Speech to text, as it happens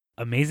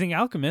amazing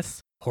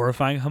alchemists,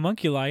 horrifying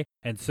homunculi,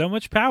 and so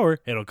much power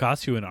it'll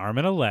cost you an arm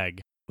and a leg.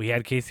 We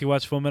had Casey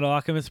watch Fullmetal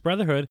Alchemist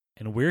Brotherhood,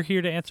 and we're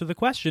here to answer the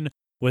question,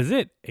 was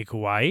it a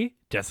kawaii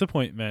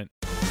disappointment?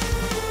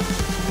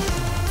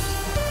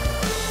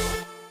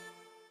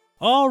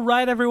 All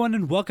right, everyone,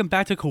 and welcome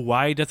back to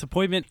Kawaii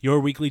Disappointment, your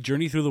weekly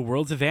journey through the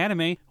worlds of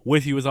anime.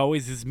 With you, as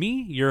always, is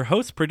me, your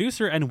host,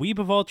 producer, and weeb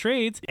of all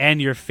trades,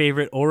 and your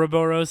favorite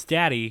Ouroboros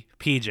daddy,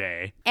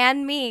 PJ.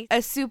 And me,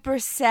 a super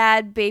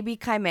sad baby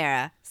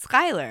chimera,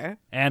 Skylar.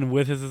 And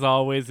with us, as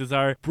always, is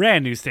our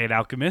brand new state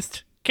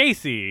alchemist,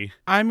 Casey.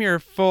 I'm your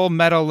full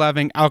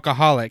metal-loving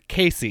alcoholic,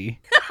 Casey.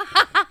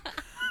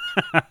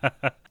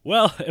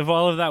 Well, if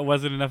all of that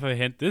wasn't enough of a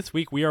hint, this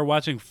week we are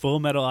watching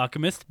Fullmetal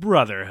Alchemist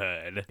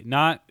Brotherhood.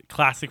 Not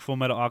classic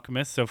Fullmetal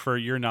Alchemist, so for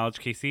your knowledge,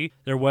 Casey,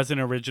 there was an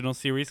original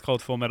series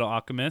called Fullmetal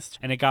Alchemist,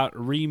 and it got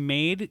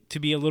remade to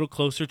be a little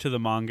closer to the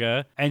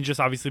manga, and just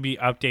obviously be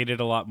updated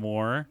a lot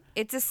more.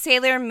 It's a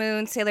Sailor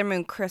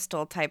Moon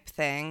Crystal type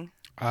thing.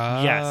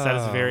 Yes, that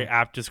is a very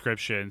apt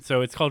description. So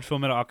it's called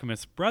Fullmetal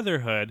Alchemist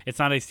Brotherhood. It's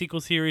not a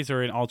sequel series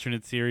or an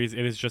alternate series.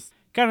 It is just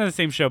kind of the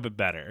same show, but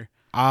better.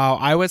 Oh,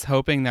 I was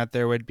hoping that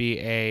there would be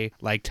a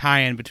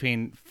tie-in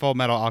between Full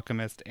Metal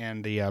Alchemist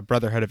and the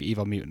Brotherhood of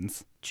Evil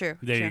Mutants. True.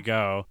 There you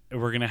go.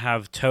 We're going to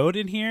have Toad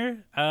in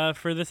here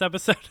for this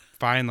episode.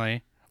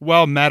 Finally.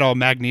 Well, Metal,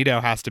 Magneto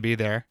has to be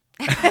there.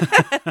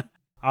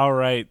 All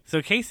right.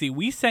 So, Casey,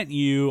 we sent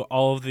you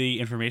all of the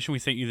information. We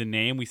sent you the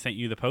name. We sent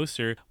you the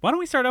poster. Why don't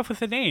we start off with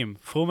the name?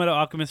 Fullmetal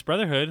Alchemist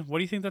Brotherhood. What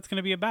do you think that's going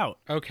to be about?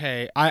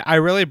 Okay. I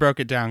really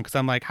broke it down because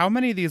I'm like, how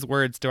many of these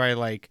words do I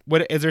like?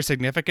 What is there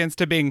significance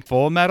to being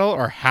full metal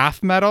or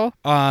half metal?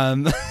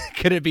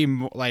 Could it be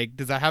like,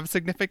 does that have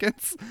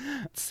significance?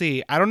 Let's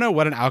see. I don't know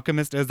what an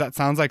alchemist is. That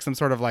sounds like some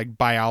sort of like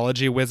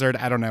biology wizard.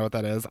 I don't know what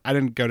that is. I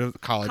didn't go to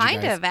college.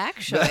 Kind of,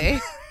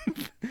 actually.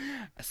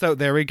 So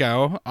there we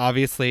go.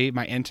 Obviously,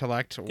 my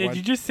intellect. Did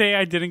you just say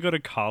I didn't go to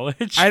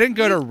college? I didn't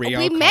go to real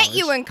We college. met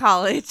you in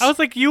college. I was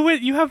like,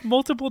 you have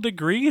multiple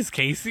degrees,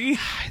 Casey.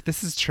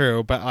 This is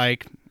true, but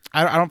like,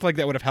 I don't feel like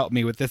that would have helped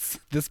me with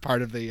this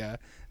part of the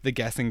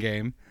guessing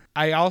game.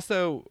 I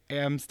also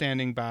am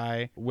standing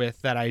by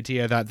with that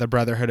idea that the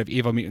Brotherhood of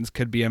Evil Mutants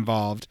could be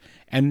involved.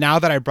 And now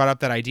that I brought up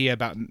that idea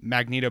about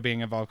Magneto being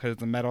involved because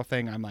it's a metal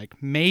thing, I'm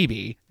like,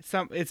 maybe.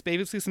 It's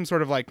basically some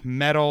sort of like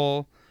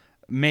metal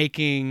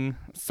making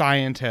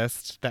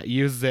scientist that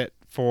uses it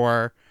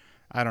for,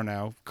 I don't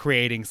know,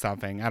 creating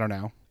something. I don't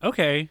know.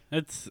 Okay,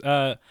 that's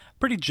a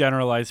pretty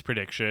generalized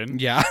prediction.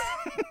 Yeah.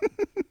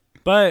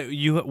 But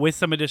you, with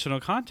some additional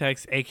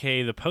context,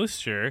 aka the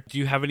poster, do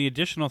you have any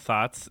additional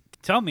thoughts?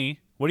 Tell me.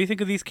 What do you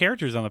think of these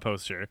characters on the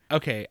poster?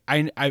 Okay,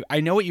 I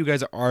know what you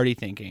guys are already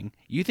thinking.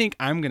 You think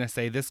I'm going to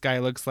say this guy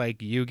looks like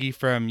Yugi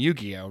from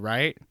Yu-Gi-Oh,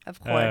 right?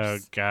 Of course. Oh,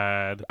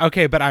 God.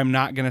 Okay, but I'm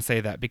not going to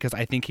say that because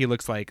I think he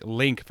looks like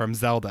Link from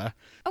Zelda.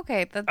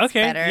 Okay, that's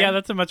Okay, better. yeah,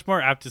 that's a much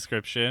more apt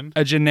description.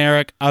 A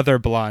generic other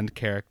blonde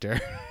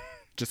character.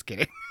 Just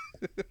kidding.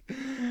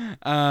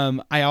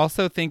 I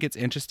also think it's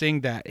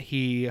interesting that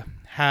he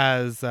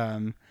has...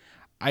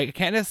 I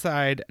can't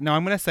decide. No,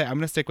 I'm going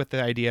to stick with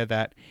the idea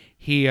that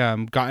he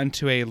got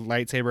into a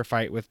lightsaber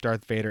fight with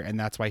Darth Vader, and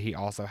that's why he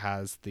also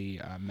has the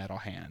metal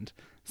hand.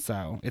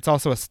 So it's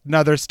also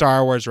another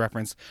Star Wars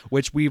reference,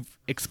 which we've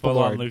explored.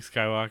 Full on Luke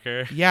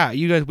Skywalker. Yeah,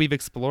 you guys, we've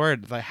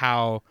explored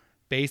how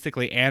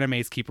basically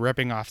animes keep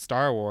ripping off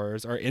Star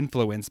Wars or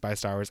influenced by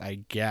Star Wars,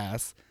 I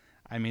guess.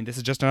 I mean, this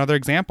is just another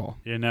example.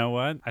 You know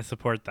what? I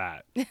support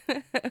that.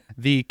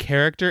 The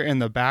character in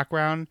the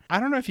background,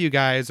 I don't know if you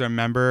guys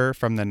remember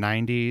from the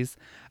 90s,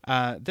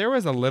 there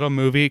was a little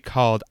movie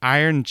called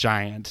Iron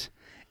Giant,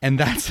 and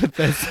that's what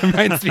this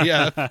reminds me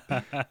of.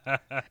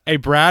 A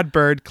Brad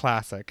Bird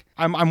classic.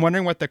 I'm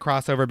wondering what the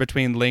crossover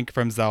between Link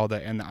from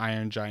Zelda and the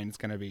Iron Giant is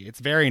going to be. It's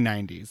very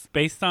 90s.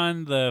 Based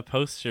on the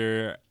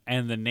poster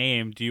and the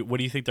name, what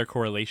do you think their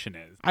correlation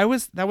is?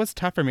 That was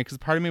tough for me because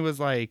part of me was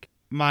like,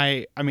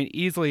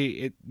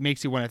 easily it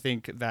makes you want to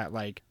think that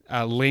like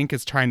Link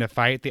is trying to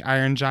fight the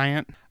Iron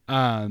Giant.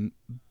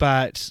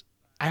 But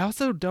I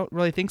also don't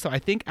really think so. I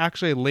think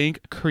actually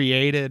Link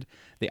created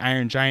the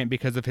Iron Giant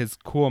because of his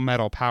cool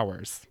metal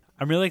powers.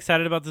 I'm really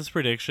excited about these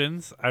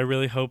predictions. I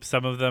really hope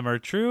some of them are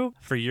true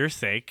for your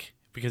sake,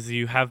 because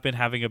you have been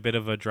having a bit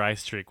of a dry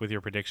streak with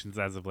your predictions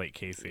as of late,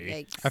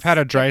 Casey. Yikes. I've had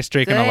a dry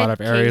streak in a lot of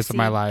Good, areas of Casey.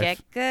 my life.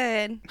 Get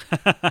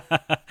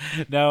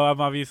good. No, I'm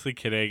obviously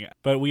kidding.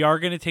 But we are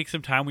going to take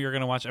some time. We are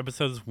going to watch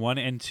episodes 1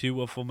 and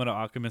 2 of Fullmetal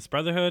Alchemist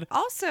Brotherhood.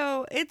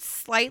 Also, it's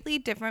slightly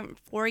different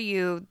for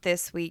you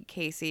this week,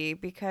 Casey,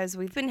 because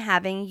we've been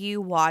having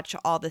you watch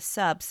all the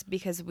subs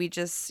because we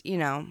just,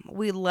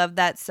 we love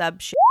that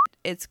sub shit.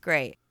 It's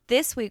great.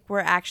 This week, we're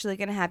actually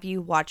going to have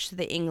you watch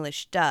the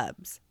English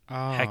dubs.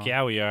 Oh. Heck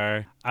yeah, we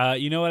are.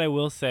 You know what I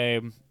will say?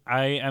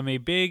 I am a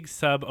big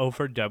sub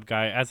over dub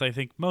guy, as I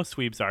think most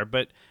weebs are,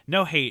 but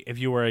no hate if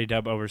you were a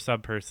dub over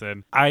sub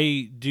person.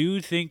 I do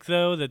think,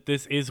 though, that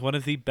this is one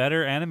of the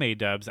better anime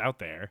dubs out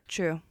there.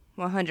 True.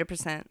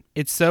 100%.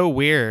 It's so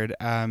weird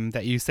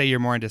that you say you're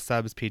more into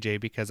subs, PJ,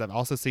 because I've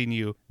also seen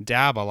you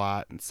dab a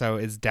lot. So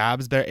is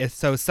dabs better?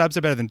 So subs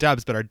are better than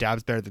dubs, but are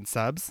dabs better than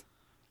subs?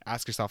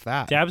 Ask yourself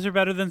that. Dabs are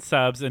better than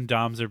subs, and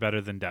doms are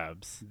better than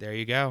dubs. There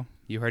you go.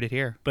 You heard it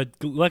here. But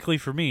luckily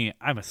for me,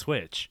 I'm a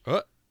switch.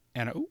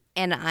 And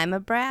I'm a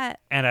brat.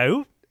 And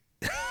I.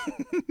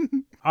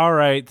 All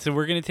right, so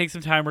we're going to take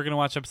some time. We're going to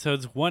watch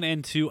episodes 1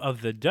 and 2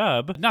 of the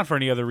dub, not for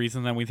any other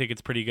reason than we think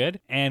it's pretty good.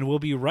 And we'll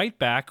be right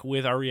back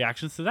with our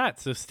reactions to that.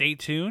 So stay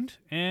tuned,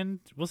 and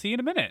we'll see you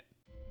in a minute.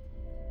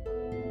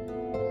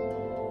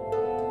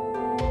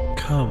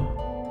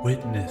 Come,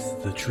 witness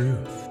the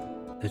truth.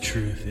 The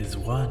truth is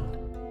one.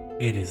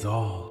 It is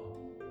all.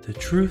 The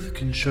truth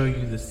can show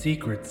you the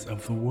secrets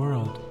of the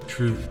world.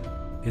 Truth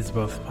is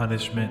both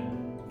punishment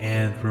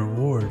and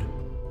reward.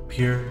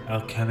 Pure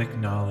alchemic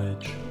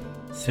knowledge.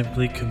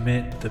 Simply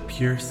commit the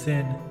pure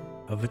sin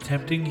of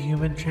attempting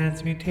human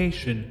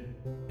transmutation,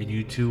 and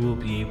you too will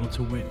be able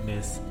to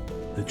witness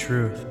the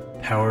truth.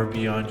 Power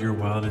beyond your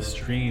wildest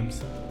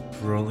dreams,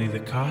 for only the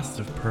cost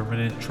of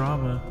permanent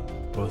trauma,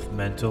 both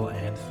mental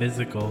and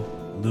physical.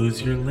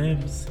 Lose your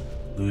limbs,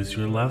 lose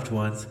your loved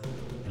ones,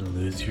 and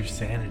lose your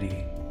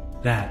sanity.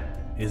 That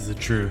is the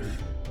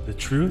truth. The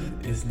truth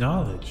is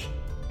knowledge.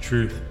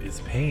 Truth is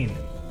pain.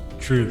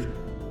 Truth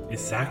is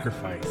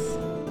sacrifice.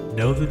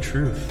 Know the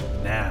truth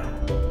now.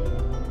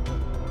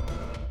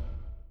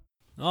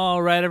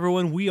 All right,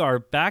 everyone, we are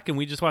back, and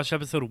we just watched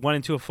episode 1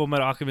 and 2 of Full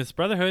Metal Alchemist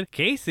Brotherhood.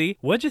 Casey,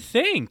 what'd you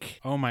think?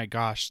 Oh my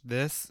gosh,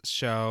 this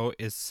show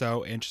is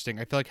so interesting.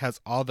 I feel like it has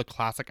all the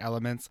classic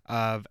elements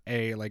of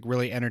a like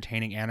really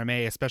entertaining anime,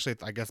 especially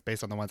I guess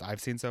based on the ones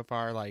I've seen so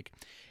far. Like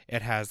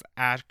it has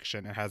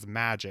action, it has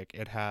magic,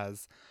 it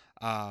has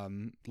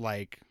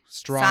like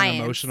strong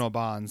Science. Emotional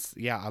bonds.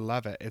 Yeah, I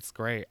love it. It's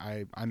great.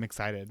 I'm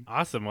excited.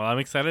 Awesome. Well, I'm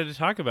excited to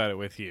talk about it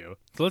with you.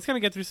 So let's kind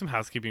of get through some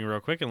housekeeping real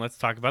quick, and let's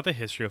talk about the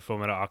history of Full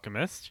Metal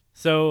Alchemist.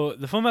 So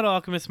the Full Metal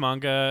Alchemist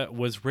manga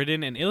was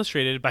written and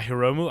illustrated by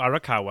Hiromu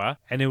Arakawa,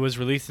 and it was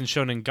released in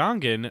Shonen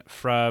Gangan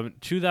from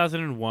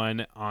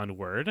 2001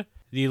 onward.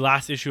 The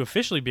last issue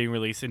officially being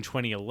released in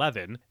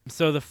 2011.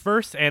 So the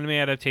first anime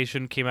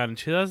adaptation came out in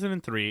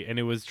 2003, and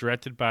it was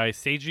directed by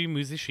Seiji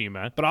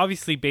Mizushima. But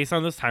obviously, based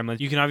on those timelines,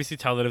 you can obviously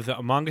tell that if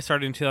the manga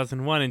started in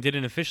 2001 and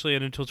didn't officially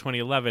end until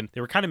 2011,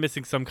 they were kind of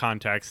missing some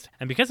context.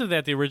 And because of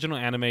that, the original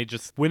anime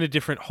just went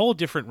a whole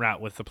different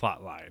route with the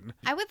plot line.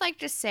 I would like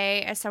to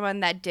say, as someone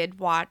that did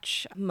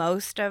watch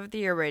most of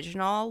the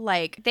original,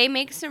 like, they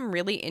make some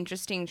really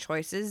interesting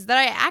choices that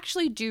I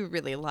actually do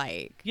really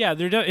like. Yeah,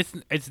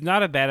 it's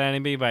not a bad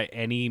anime by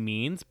any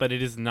means, but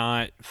it is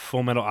not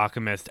Full Metal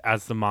Alchemist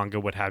as the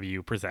manga would have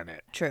you present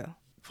it. True.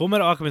 Full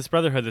Metal Alchemist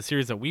Brotherhood, the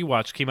series that we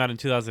watched, came out in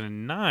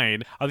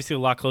 2009, obviously a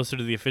lot closer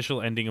to the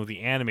official ending of the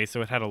anime,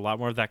 so it had a lot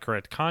more of that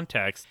correct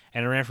context,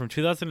 and it ran from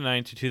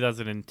 2009 to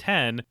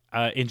 2010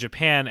 in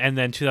Japan, and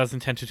then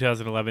 2010 to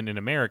 2011 in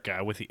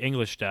America with the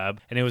English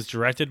dub, and it was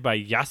directed by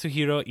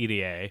Yasuhiro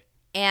Irie.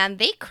 And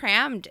they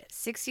crammed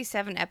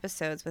 67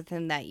 episodes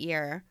within that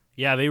year.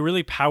 Yeah, they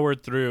really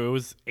powered through. It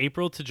was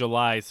April to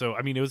July, so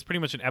I mean, it was pretty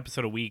much an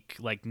episode a week,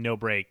 like no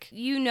break.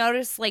 You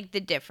notice like the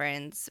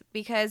difference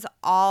because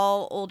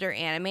all older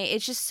anime,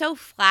 it's just so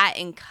flat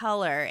in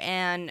color,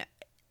 and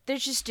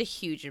there's just a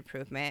huge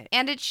improvement.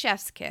 And it's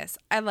chef's kiss.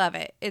 I love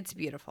it. It's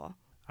beautiful.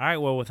 All right,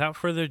 well, without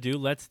further ado,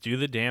 let's do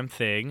the damn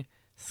thing.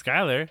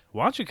 Skylar,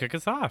 why don't you kick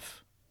us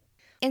off?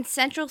 In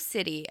Central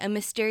City, a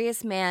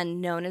mysterious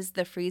man known as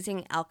the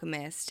Freezing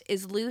Alchemist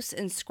is loose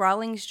and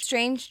scrawling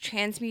strange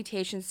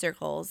transmutation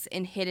circles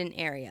in hidden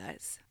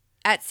areas.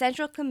 At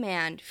Central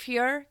Command,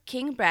 Fuhrer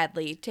King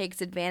Bradley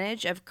takes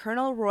advantage of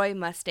Colonel Roy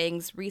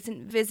Mustang's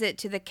recent visit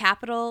to the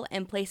capital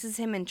and places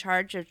him in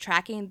charge of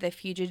tracking the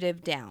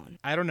fugitive down.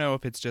 I don't know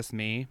if it's just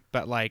me,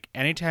 but like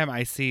anytime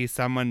I see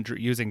someone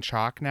using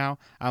chalk now,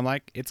 I'm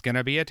like, it's going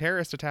to be a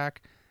terrorist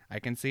attack. I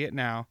can see it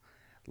now.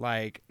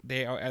 Like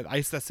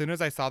as soon as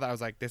I saw that, I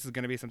was like, this is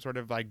going to be some sort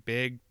of like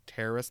big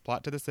terrorist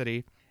plot to the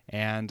city.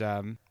 And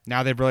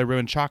now they've really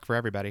ruined chalk for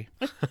everybody.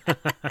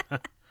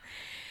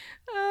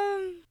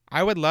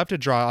 I would love to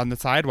draw on the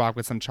sidewalk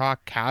with some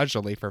chalk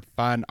casually for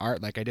fun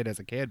art like I did as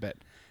a kid. But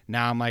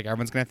now I'm like,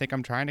 everyone's going to think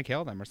I'm trying to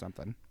kill them or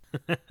something.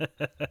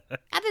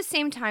 At the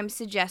same time,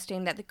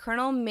 suggesting that the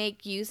colonel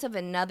make use of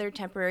another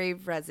temporary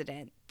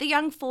resident, the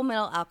young Full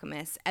Metal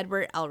Alchemist,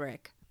 Edward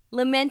Elric.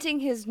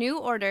 Lamenting his new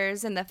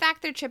orders and the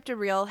fact their trip to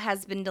Real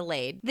has been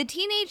delayed, the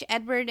teenage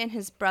Edward and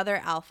his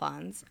brother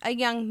Alphonse, a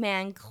young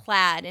man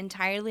clad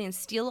entirely in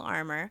steel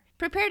armor,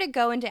 prepare to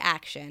go into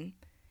action.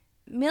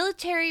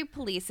 Military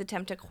police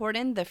attempt to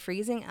cordon the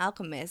Freezing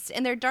Alchemist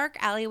in their dark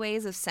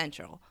alleyways of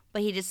Central,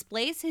 but he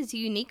displays his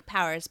unique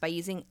powers by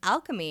using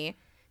alchemy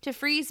to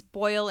freeze,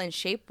 boil, and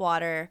shape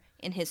water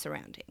in his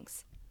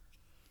surroundings.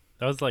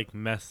 That was like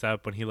messed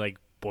up when he like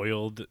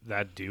boiled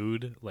that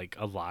dude like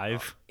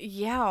alive.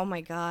 Yeah, oh my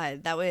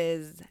god, that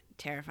was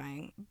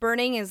terrifying.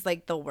 Burning is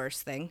like the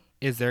worst thing.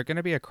 Is there going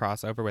to be a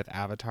crossover with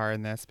Avatar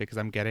in this? Because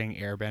I'm getting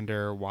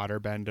airbender,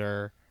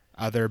 waterbender,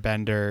 other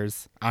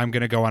benders. I'm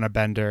going to go on a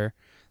bender.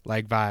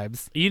 like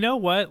vibes. You know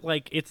what?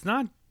 Like, it's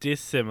not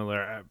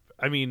dissimilar.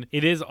 I mean,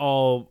 it is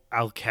all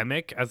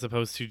alchemic as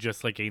opposed to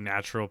just like a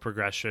natural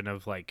progression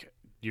of like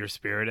your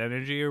spirit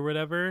energy or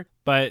whatever.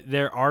 But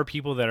there are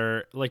people that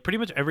are like, pretty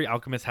much every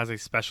alchemist has a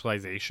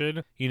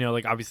specialization. You know,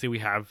 like obviously we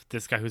have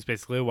this guy who's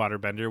basically a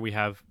waterbender. We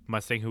have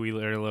Mustang, who we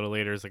learn a little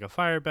later is like a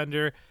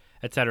firebender,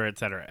 et cetera, et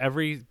cetera.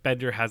 Every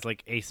bender has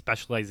like a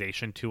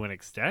specialization to an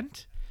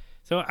extent.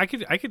 So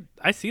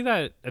I see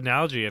that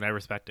analogy and I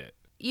respect it.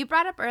 You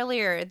brought up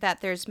earlier that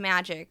there's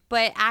magic,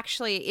 but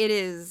actually it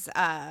is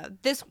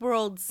this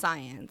world's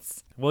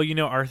science. Well, you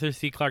know, Arthur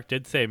C. Clarke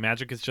did say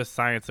magic is just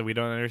science that we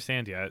don't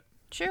understand yet.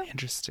 True.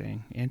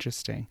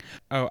 Interesting.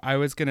 Oh, I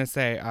was gonna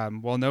say,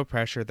 well, no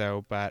pressure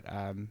though, but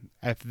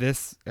if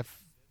this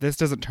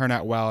doesn't turn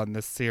out well in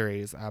this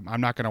series,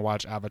 I'm not gonna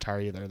watch Avatar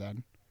either.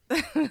 Then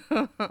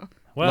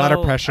Well, a lot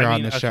of pressure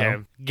on the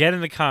show. Get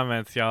in the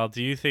comments, y'all.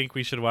 Do you think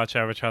we should watch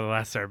Avatar: The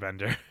Last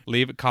Airbender?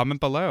 Leave a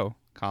comment below.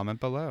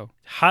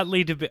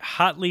 Hotly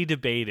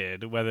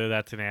debated whether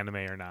that's an anime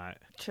or not.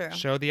 True.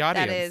 Show the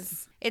audience. That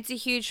is. It's a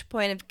huge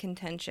point of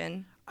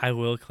contention. I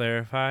will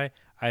clarify.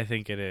 I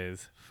think it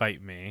is.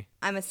 Fight me.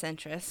 I'm a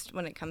centrist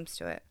when it comes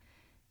to it.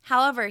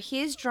 However,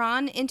 he is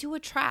drawn into a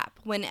trap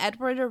when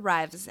Edward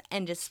arrives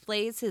and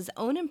displays his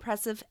own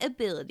impressive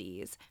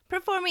abilities,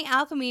 performing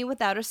alchemy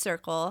without a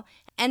circle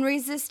and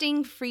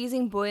resisting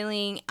freezing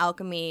boiling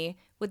alchemy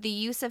with the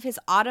use of his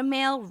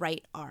automail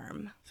right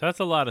arm. So that's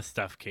a lot of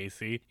stuff,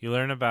 Casey. You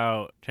learn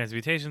about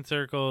transmutation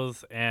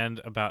circles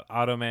and about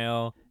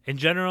automail. In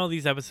general,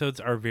 these episodes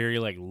are very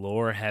like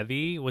lore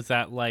heavy. Was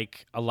that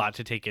like a lot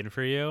to take in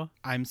for you?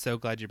 I'm so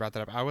glad you brought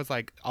that up. I was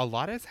like, a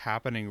lot is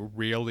happening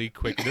really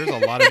quick. There's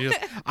a lot of deals.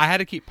 I had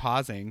to keep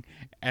pausing,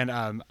 and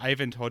I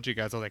even told you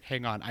guys, I was like,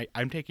 hang on,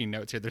 I'm taking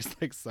notes here. There's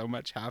like so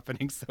much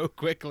happening so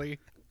quickly.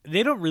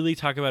 They don't really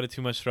talk about it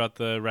too much throughout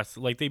the rest.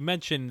 Like, they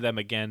mention them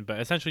again, but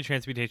essentially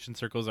transmutation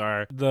circles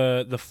are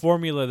the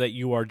formula that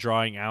you are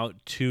drawing out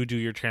to do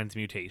your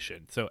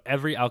transmutation. So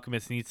every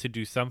alchemist needs to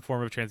do some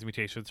form of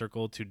transmutation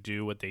circle to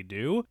do what they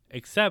do,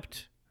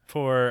 except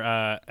for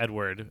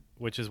Edward,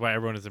 which is why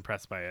everyone is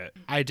impressed by it.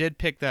 I did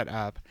pick that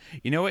up.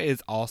 You know what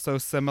is also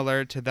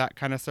similar to that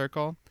kind of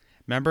circle?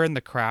 Remember in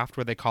The Craft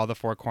where they call the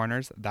four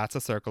corners? That's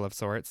a circle of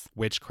sorts.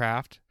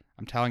 Witchcraft.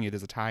 I'm telling you,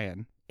 there's a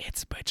tie-in.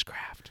 It's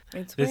witchcraft.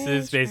 This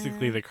is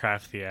basically the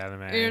Craft the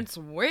anime. It's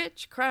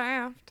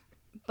witchcraft.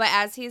 But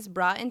as he is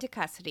brought into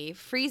custody,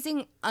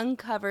 Freezing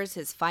uncovers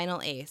his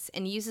final ace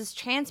and uses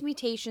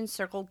transmutation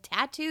circle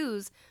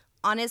tattoos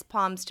on his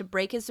palms to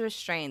break his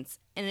restraints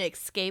and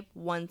escape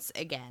once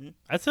again.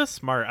 That's so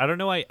smart. I don't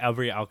know why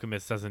every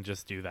alchemist doesn't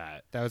just do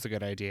that. That was a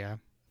good idea.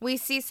 We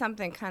see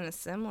something kind of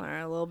similar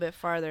a little bit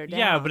farther down.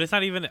 Yeah, but it's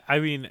not even, I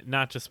mean,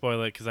 not to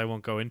spoil it because I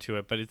won't go into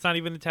it, but it's not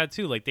even a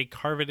tattoo. Like, they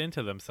carve it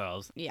into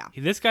themselves. Yeah.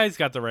 This guy's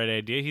got the right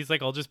idea. He's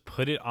like, I'll just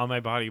put it on my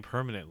body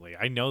permanently.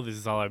 I know this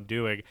is all I'm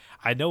doing.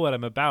 I know what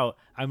I'm about.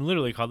 I'm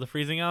literally called the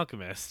Freezing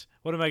Alchemist.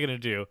 What am I going to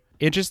do?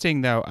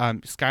 Interesting, though.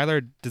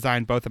 Skylar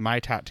designed both of my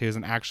tattoos,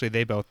 and actually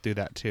they both do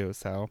that, too.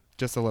 So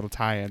just a little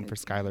tie-in for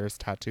Skylar's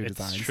tattoo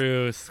designs. It's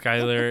true.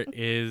 Skylar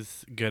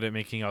is good at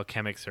making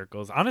alchemic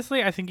circles.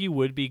 Honestly, I think you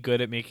would be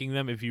good at making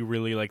them if you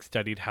really, like,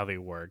 studied how they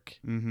work.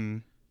 Mm-hmm.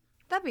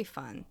 That'd be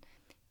fun.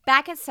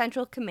 Back at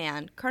Central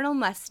Command, Colonel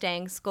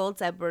Mustang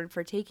scolds Edward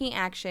for taking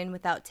action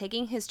without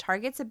taking his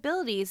target's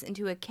abilities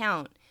into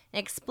account and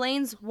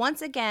explains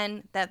once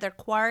again that their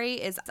quarry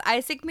is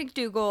Isaac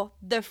McDougall,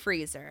 the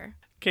Freezer.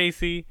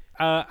 Casey,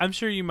 I'm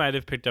sure you might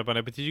have picked up on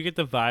it, but did you get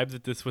the vibe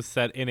that this was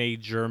set in a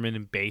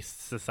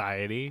German-based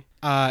society?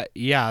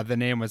 Yeah, the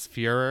name was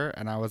Führer,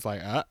 and I was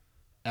like,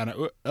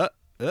 Well,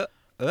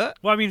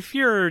 I mean,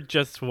 Führer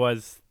just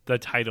was the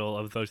title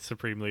of the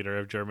supreme leader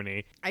of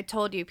Germany. I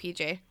told you,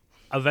 PJ.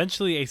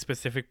 Eventually, a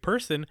specific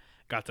person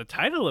got the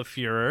title of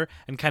Führer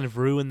and kind of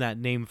ruined that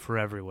name for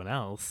everyone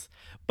else.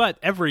 But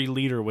every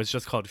leader was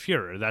just called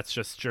Führer. That's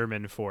just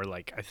German for,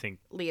 like, I think...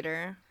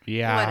 Leader.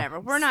 Yeah. Whatever.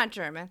 We're not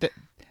German.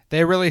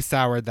 They really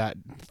soured that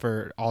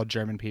for all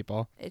German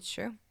people. It's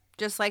true.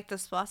 Just like the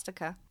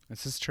swastika.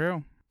 This is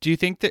true. Do you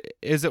think that,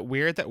 is it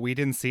weird that we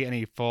didn't see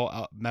any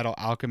Full Metal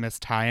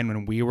Alchemist tie-in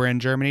when we were in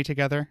Germany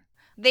together?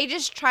 They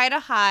just try to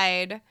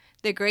hide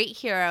the great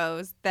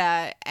heroes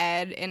that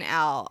Ed and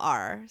Al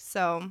are.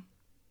 So,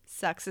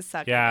 sucks to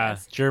suck. Yeah,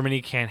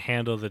 Germany can't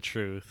handle the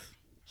truth.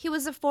 He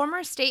was a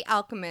former state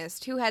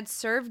alchemist who had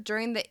served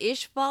during the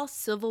Ishval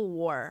Civil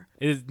War.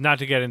 It is not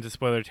to get into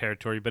spoiler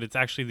territory, but it's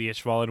actually the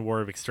Ishvalan War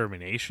of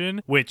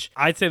Extermination, which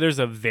I'd say there's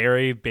a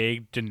very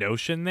big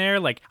denotion there.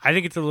 Like, I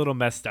think it's a little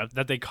messed up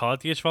that they call it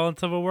the Ishvalan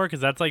Civil War,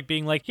 because that's like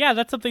being like, yeah,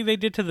 that's something they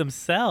did to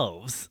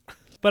themselves.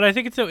 But I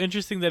think it's so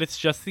interesting that it's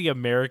just the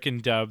American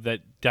dub that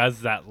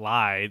does that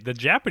lie. The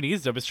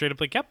Japanese dub is straight up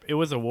like, yep, it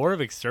was a war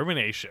of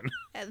extermination.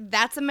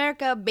 That's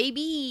America,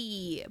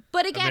 baby.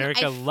 But again,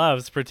 America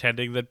loves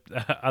pretending that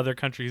other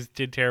countries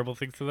did terrible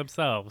things to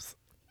themselves.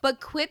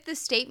 But quit the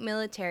state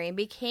military and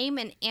became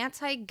an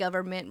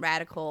anti-government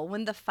radical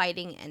when the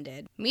fighting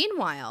ended.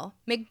 Meanwhile,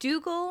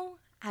 McDougall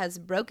has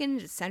broken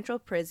into Central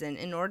Prison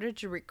in order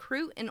to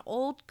recruit an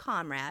old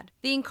comrade,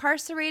 the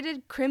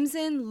incarcerated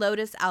Crimson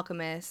Lotus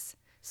alchemist,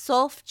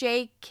 Sulph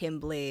J.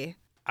 Kimberly.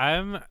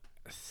 I'm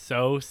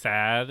so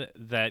sad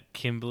that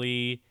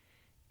Kimberly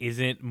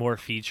isn't more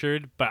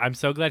featured, but I'm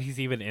so glad he's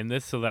even in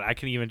this so that I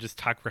can even just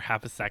talk for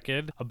half a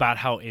second about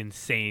how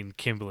insane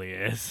Kimberly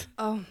is.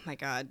 Oh my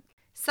god.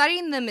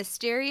 Citing the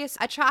mysterious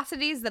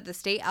atrocities that the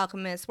state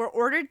alchemists were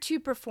ordered to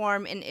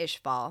perform in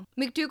Ishval,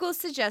 McDougal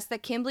suggests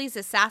that Kimberly's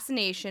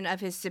assassination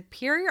of his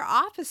superior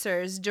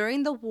officers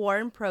during the war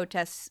and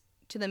protests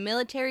to the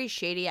military's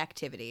shady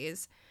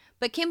activities.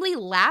 But Kimberly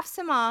laughs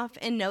him off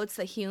and notes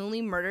that he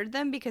only murdered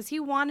them because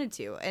he wanted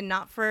to and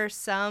not for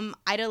some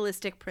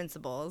idealistic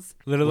principles.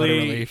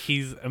 Literally.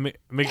 He's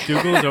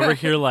McDougal's over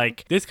here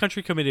like, this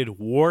country committed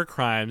war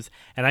crimes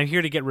and I'm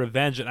here to get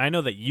revenge, and I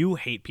know that you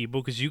hate people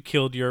because you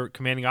killed your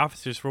commanding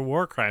officers for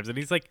war crimes. And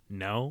he's like,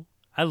 no,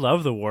 I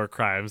love the war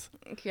crimes.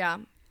 Yeah.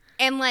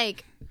 And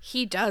like,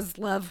 he does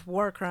love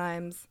war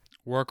crimes.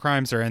 War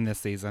crimes are in this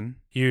season.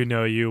 You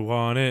know you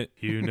want it.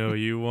 You know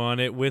you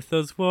want it with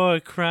those war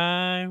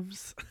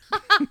crimes.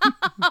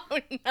 Oh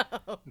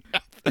no.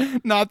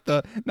 not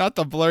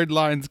the blurred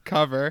lines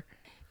cover.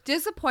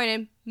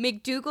 Disappointed,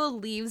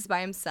 McDougal leaves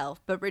by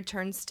himself but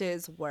returns to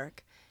his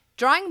work,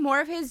 drawing more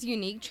of his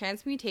unique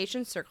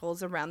transmutation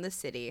circles around the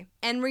city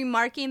and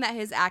remarking that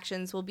his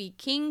actions will be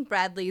King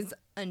Bradley's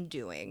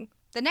undoing.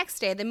 The next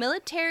day, the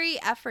military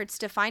efforts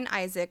to find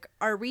Isaac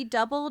are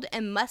redoubled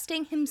and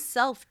Mustang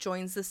himself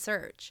joins the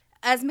search.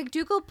 As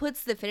McDougal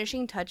puts the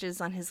finishing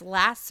touches on his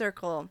last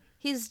circle,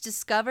 he's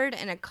discovered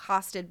and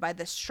accosted by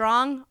the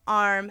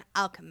strong-arm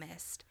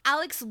alchemist,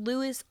 Alex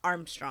Lewis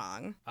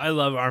Armstrong. I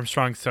love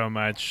Armstrong so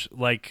much.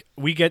 Like,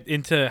 we get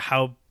into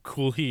how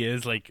cool he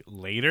is, like,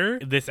 later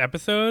this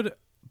episode,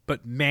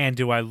 but man,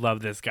 do I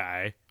love this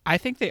guy. I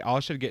think they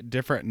all should get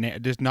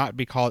different just not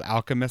be called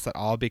alchemists at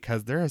all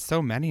because there are so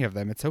many of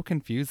them. It's so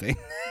confusing.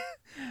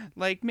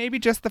 Like, maybe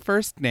just the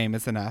first name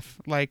is enough.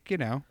 Like,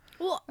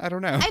 Well, I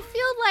don't know. I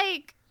feel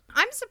like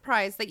I'm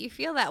surprised that you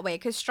feel that way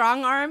because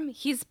Strong Arm,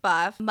 he's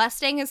buff.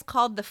 Mustang is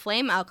called the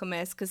Flame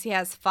Alchemist because he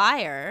has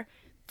fire.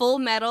 Full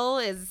Metal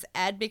is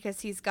Ed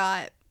because he's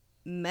got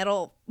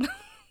metal.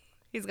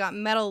 He's got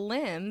metal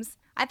limbs.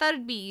 I thought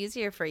it'd be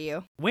easier for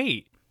you.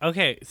 Wait.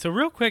 Okay, so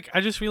real quick,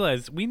 I just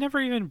realized we never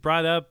even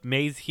brought up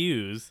Maze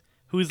Hughes,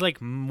 who's like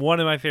one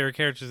of my favorite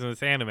characters in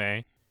this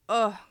anime.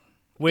 Ugh.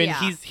 When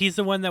Yeah. he's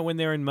the one that when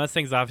they're in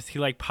Mustang's office, he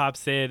like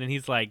pops in and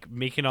he's like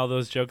making all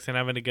those jokes and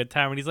having a good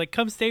time. And he's like,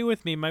 come stay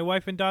with me. My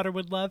wife and daughter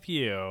would love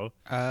you.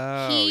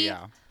 Oh, He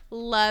yeah.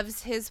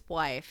 loves his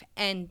wife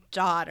and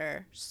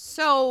daughter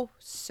so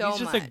He's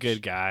just much. a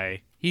good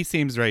guy. He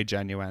seems very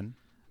genuine.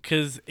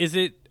 Because is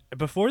it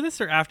before this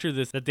or after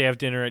this that they have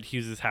dinner at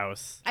Hughes's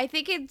house? I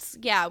think it's,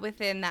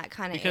 within that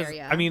kind of Because,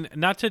 area. I mean,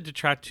 not to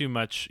detract too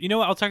much. You know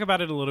what? I'll talk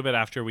about it a little bit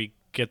after we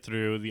get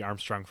through the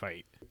Armstrong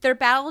fight. Their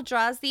battle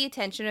draws the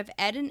attention of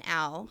Ed and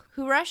Al,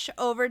 who rush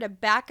over to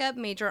back up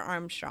Major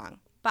Armstrong.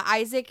 But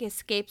Isaac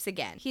escapes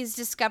again. He's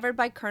discovered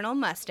by Colonel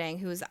Mustang,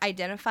 who is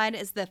identified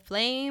as the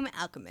Flame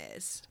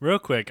Alchemist. Real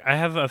quick, I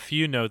have a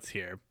few notes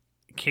here.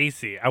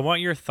 Casey, I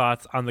want your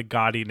thoughts on the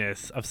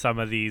gaudiness of some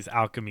of these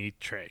alchemy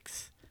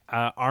tricks.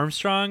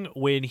 Armstrong,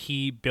 when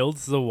he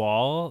builds the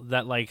wall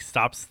that like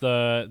stops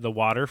the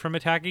water from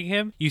attacking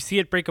him, you see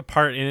it break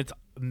apart and it's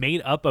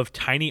made up of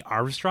tiny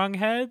Armstrong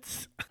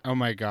heads. Oh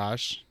my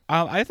gosh.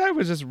 I thought it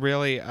was just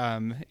really,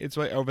 it's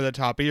really over the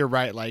top. But you're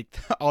right, like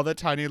all the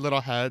tiny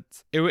little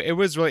heads. It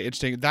was really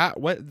interesting.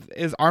 What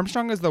is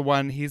Armstrong is the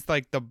one. He's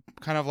like the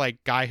kind of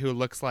like guy who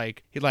looks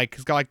like he's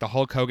got like the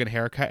Hulk Hogan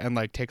haircut and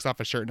like takes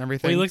off a shirt and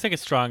everything. Well, he looks like a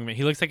strong man.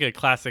 He looks like a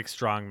classic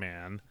strong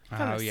man.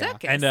 From Oh a yeah.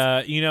 circus. And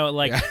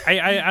like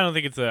Yeah. I don't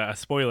think it's a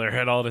spoiler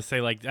at all to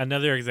say like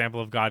another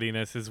example of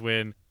gaudiness is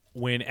when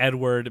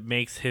Edward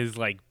makes his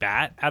like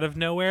bat out of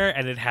nowhere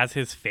and it has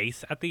his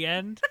face at the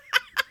end.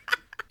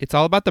 It's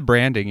all about the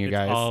branding, you It's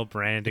guys. all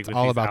branding. It's with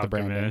all these about the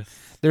branding.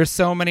 alchemists. There's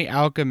so many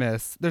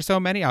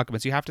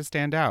alchemists. You have to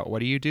stand out. What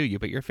do? You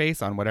put your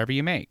face on whatever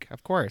you make,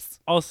 of course.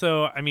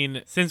 Also, I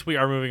mean, since we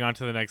are moving on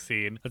to the next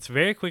scene, let's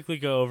very quickly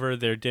go over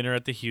their dinner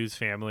at the Hughes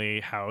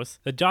family house.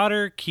 The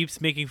daughter keeps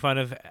making fun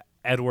of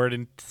Edward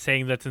and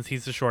saying that since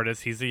he's the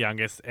shortest, he's the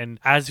youngest. And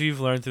as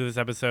we've learned through this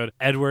episode,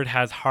 Edward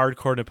has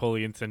hardcore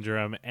Napoleon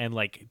syndrome and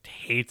like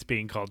hates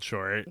being called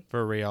short.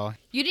 For real.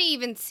 You didn't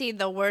even see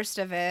the worst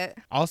of it.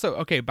 Also,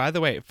 okay, by the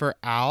way, for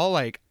Al,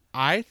 like,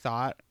 I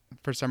thought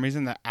for some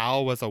reason that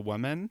Al was a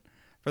woman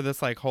for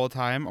this, like, whole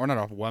time. Or not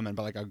a woman,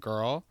 but, like, a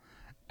girl.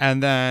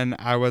 And then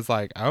I was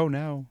like, oh,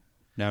 no.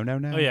 No.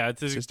 Oh, yeah,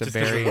 it's just a just 'cause of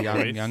very the young,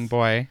 voice. young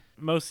boy.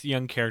 Most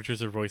young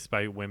characters are voiced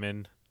by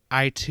women.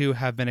 I, too,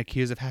 have been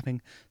accused of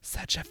having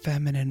such a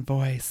feminine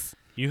voice.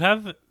 You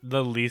have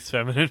the least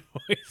feminine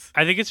voice.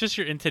 I think it's just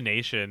your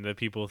intonation that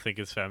people think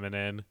is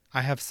feminine.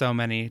 I have so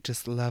many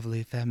just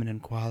lovely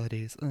feminine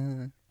qualities.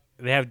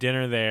 They have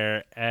dinner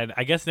there, and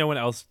I guess no one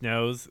else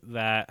knows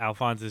that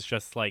Alphonse is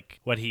just like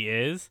what he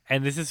is.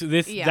 And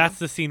Yeah. that's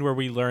the scene where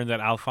we learn that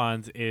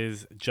Alphonse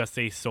is just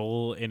a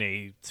soul in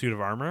a suit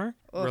of armor.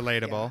 Ugh,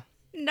 Relatable.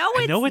 yeah. No,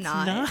 it's No, it's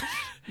not.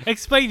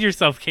 Explain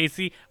yourself,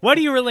 Casey. What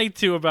do you relate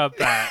to about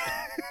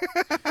that?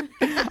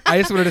 I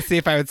just wanted to see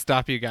if I would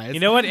stop you guys. You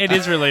know what? It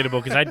is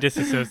relatable because I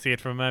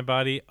disassociate from my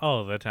body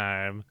all the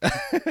time.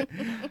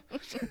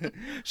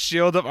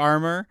 Shield of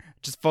armor,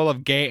 just full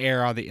of gay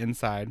air on the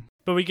inside.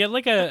 But we get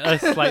like a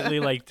slightly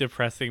like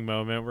depressing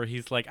moment where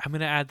he's like, I'm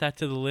going to add that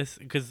to the list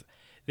because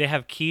they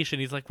have quiche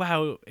and he's like,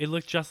 wow, it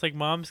looked just like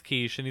mom's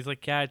quiche. And he's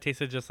like, yeah, it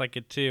tasted just like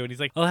it too. And he's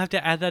like, I'll have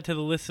to add that to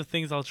the list of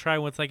things I'll try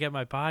once I get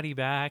my body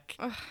back.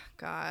 Oh,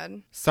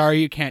 God. Sorry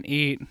you can't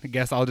eat. I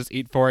guess I'll just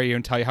eat for you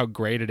and tell you how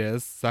great it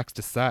is. Sucks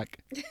to suck.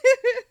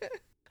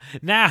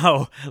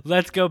 Now,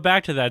 let's go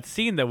back to that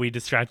scene that we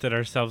distracted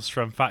ourselves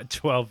from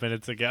 12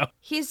 minutes ago.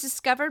 He's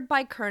discovered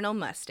by Colonel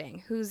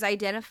Mustang, who's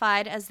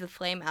identified as the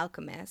Flame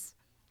Alchemist,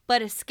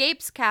 but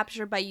escapes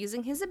capture by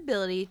using his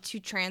ability to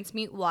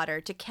transmute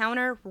water to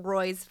counter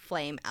Roy's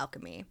flame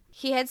alchemy.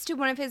 He heads to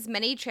one of his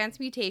many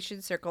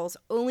transmutation circles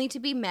only to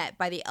be met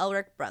by the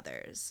Elric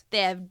brothers.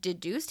 They have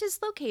deduced his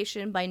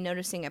location by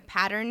noticing a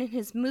pattern in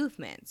his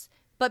movements,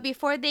 but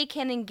before they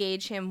can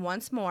engage him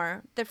once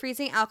more, the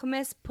freezing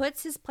alchemist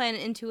puts his plan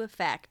into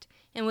effect,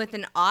 and with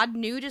an odd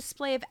new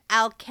display of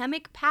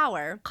alchemic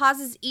power,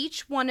 causes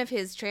each one of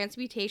his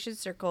transmutation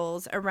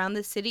circles around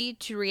the city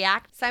to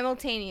react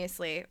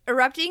simultaneously,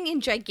 erupting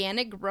in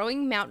gigantic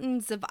growing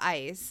mountains of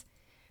ice.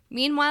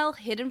 Meanwhile,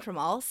 hidden from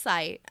all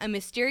sight, a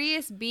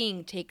mysterious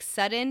being takes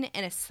sudden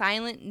and a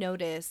silent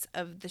notice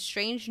of the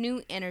strange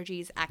new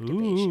energy's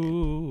activation.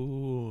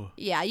 Ooh.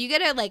 Yeah, you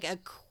get a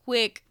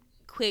quick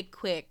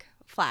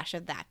flash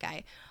of that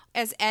guy.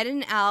 As Ed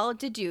and Al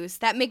deduce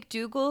that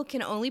McDougal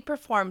can only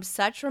perform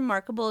such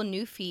remarkable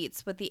new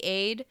feats with the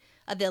aid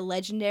of the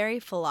legendary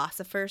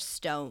Philosopher's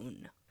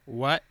Stone.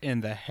 What in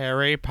the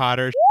Harry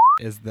Potter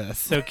is this?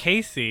 So,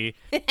 Casey,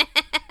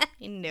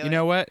 You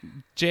know what?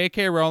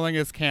 J.K. Rowling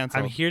is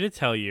canceled. I'm here to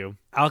tell you,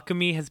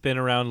 alchemy has been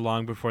around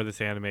long before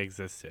this anime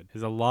existed.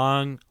 It's a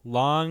long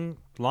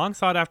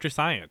sought after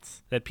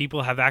science that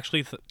people have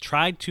actually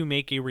tried to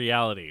make a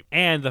reality.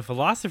 And the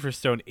Philosopher's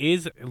Stone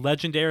is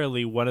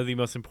legendarily one of the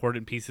most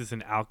important pieces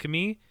in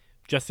alchemy,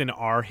 just in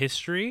our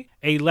history,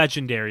 a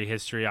legendary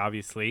history,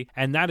 obviously.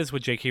 And that is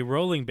what J.K.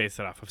 Rowling based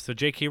it off of. So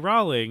J.K.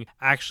 Rowling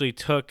actually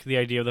took the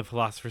idea of the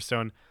Philosopher's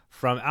Stone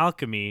from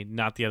alchemy,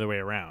 not the other way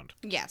around.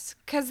 Yes,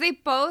 because they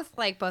both,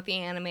 both the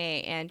anime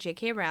and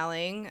J.K.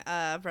 Rowling,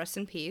 rest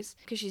in peace,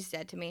 because she's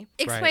dead to me,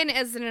 explain it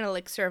as an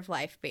elixir of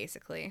life,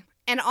 basically.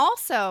 And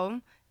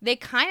also, they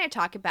kind of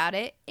talk about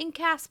it in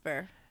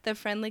Casper, the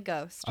Friendly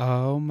Ghost.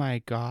 Oh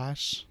my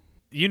gosh.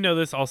 You know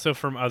this also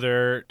from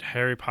other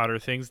Harry Potter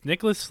things.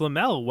 Nicholas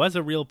Flamel was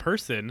a real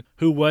person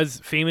who was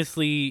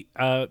famously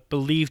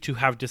believed to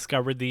have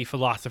discovered the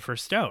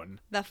Philosopher's Stone.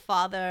 The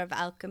father of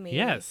alchemy.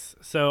 Yes.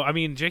 So, I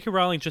mean, J.K.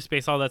 Rowling just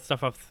based all that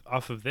stuff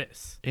off of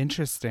this.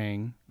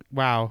 Interesting.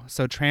 Wow.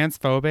 So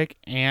transphobic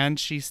and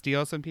she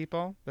steals some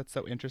people? That's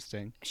so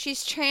interesting.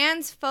 She's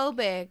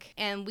transphobic,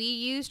 and we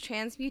use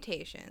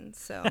transmutation,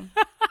 so...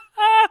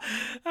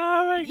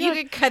 Oh my god. You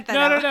could cut that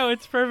out. No,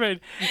 it's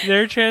perfect.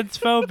 They're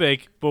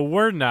transphobic, but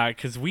we're not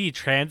because we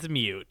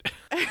transmute.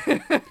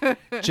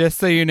 Just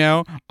so you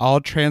know,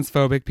 all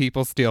transphobic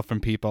people steal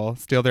from people,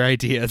 steal their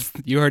ideas.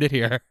 You heard it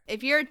here.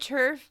 If you're a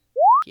TERF,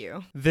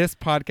 you. This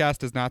podcast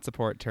does not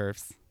support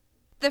TERFs.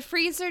 The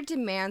Freezer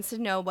demands to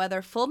know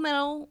whether Full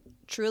Metal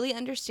truly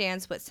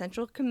understands what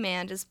Central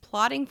Command is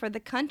plotting for the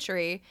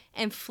country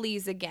and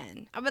flees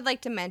again. I would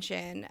like to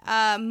mention,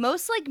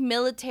 most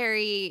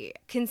military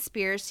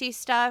conspiracy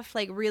stuff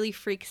really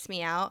freaks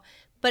me out,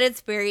 but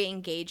it's very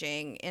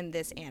engaging in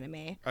this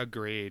anime.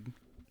 Agreed.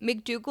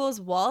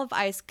 McDougal's wall of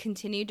ice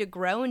continued to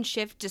grow and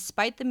shift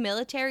despite the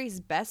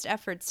military's best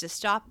efforts to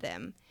stop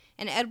them,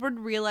 and Edward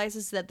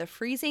realizes that the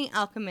freezing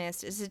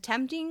alchemist is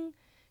attempting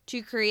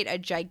to create a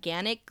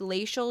gigantic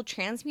glacial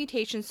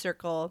transmutation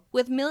circle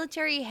with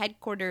military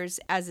headquarters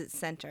as its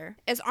center.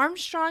 As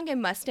Armstrong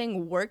and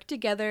Mustang work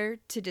together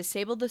to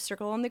disable the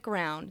circle on the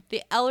ground,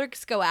 the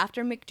Elrics go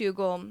after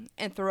McDougal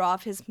and throw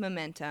off his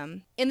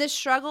momentum. In the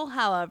struggle,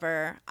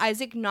 however,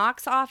 Isaac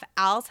knocks off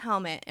Al's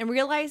helmet and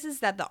realizes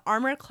that the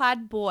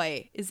armor-clad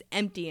boy is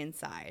empty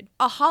inside.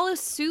 A hollow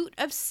suit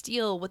of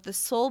steel with the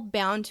soul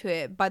bound to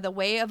it by the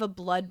way of a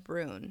blood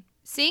rune.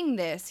 Seeing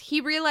this, he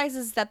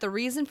realizes that the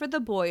reason for the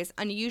boys'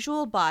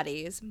 unusual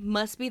bodies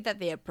must be that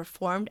they have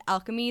performed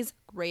alchemy's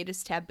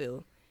greatest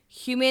taboo,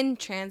 human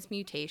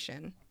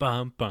transmutation.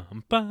 Bum,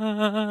 bum,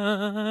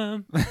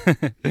 bum.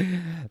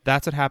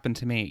 That's what happened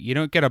to me. You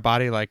don't get a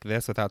body like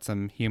this without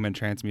some human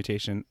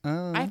transmutation.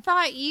 I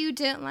thought you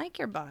didn't like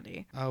your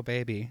body. Oh,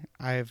 baby.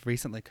 I've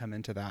recently come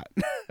into that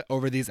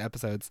over these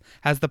episodes.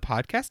 Has the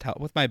podcast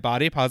helped with my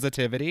body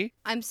positivity?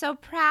 I'm so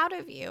proud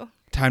of you.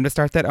 Time to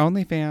start that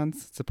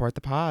OnlyFans. Support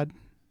the pod.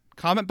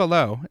 Comment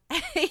below.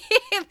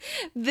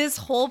 This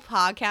whole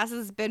podcast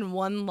has been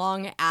one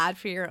long ad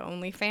for your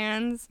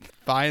OnlyFans.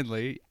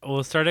 Finally.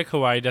 We'll start a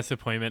Kawaii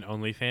Disappointment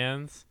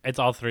OnlyFans. It's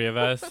all three of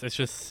us. It's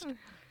just...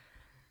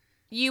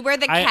 You wear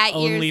the cat ears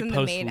only in the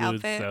post maid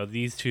lewds, outfit. though.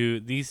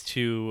 These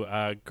two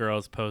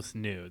girls post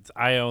nudes.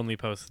 I only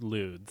post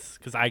lewds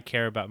because I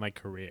care about my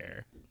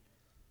career.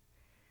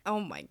 Oh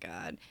my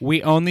God.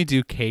 We only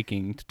do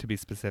caking, to be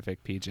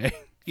specific, PJ.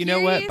 You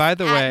know what? Furious By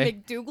the at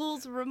way,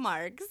 McDougal's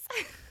remarks.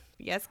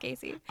 Yes,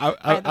 Casey.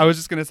 I was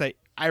just going to say,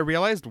 I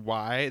realized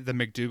why the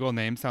McDougal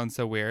name sounds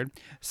so weird.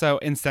 So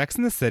in Sex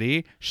and the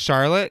City,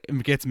 Charlotte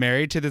gets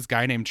married to this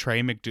guy named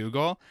Trey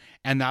McDougal,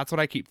 and that's what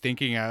I keep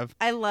thinking of.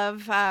 I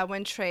love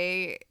when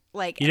Trey,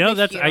 like, You know at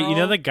the the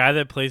funeral- guy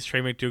that plays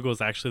Trey McDougal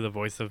is actually the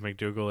voice of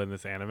McDougal in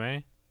this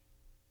anime.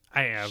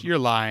 I am. You're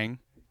lying.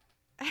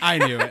 I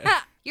knew it.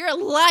 You're a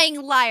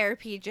lying liar,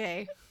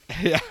 PJ.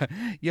 Yeah,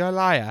 you're a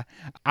liar.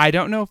 I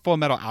don't know Full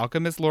Metal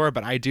Alchemist lore,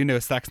 but I do know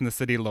Sex and the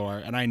City lore,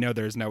 and I know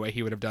there's no way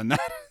he would have done that.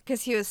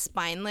 Because he was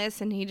spineless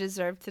and he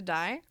deserved to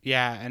die.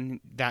 Yeah, and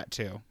that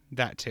too.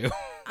 That too.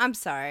 I'm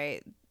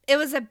sorry. It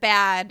was a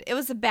bad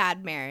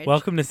marriage.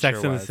 Welcome to Sex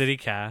Sure and the was. City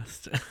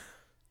cast.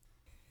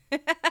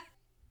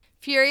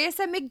 Furious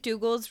at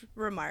McDougal's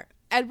remark,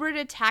 Edward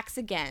attacks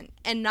again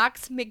and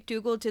knocks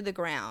McDougal to the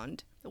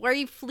ground, where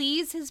he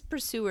flees his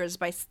pursuers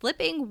by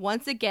slipping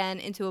once again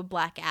into a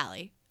black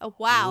alley. Oh,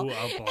 wow. Ooh,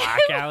 a black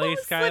alley,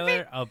 Slipping-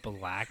 Skylar? A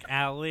black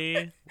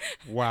alley?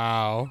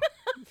 Wow.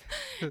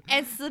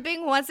 and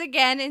slipping once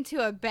again into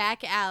a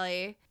back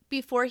alley.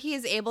 Before he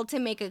is able to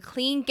make a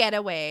clean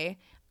getaway,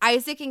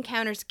 Isaac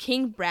encounters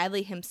King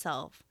Bradley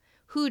himself,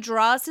 who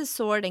draws his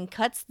sword and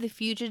cuts the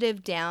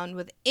fugitive down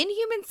with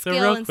inhuman So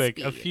skill real and quick,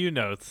 speed. a few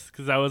notes,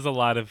 because that was a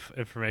lot of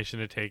information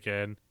to take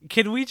in.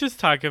 Can we just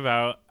talk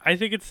about, I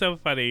think it's so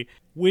funny,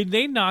 when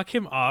they knock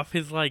him off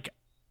his, like,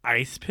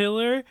 ice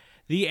pillar,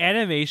 the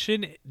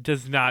animation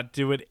does not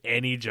do it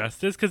any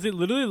justice, because it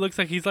literally looks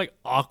like he's, like,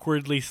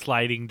 awkwardly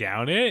sliding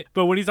down it.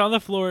 But when he's on the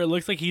floor, it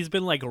looks like he's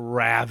been, like,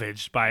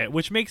 ravaged by it,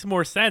 which makes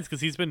more sense,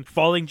 because he's been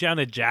falling down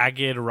a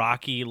jagged,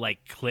 rocky,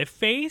 like, cliff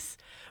face.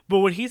 But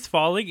when he's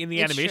falling in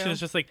the It's animation, true.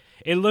 it's just like,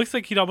 it looks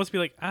like he'd almost be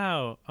like,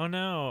 ow, oh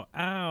no,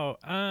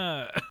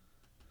 ow,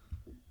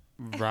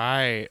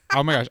 Right.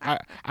 Oh my gosh.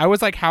 I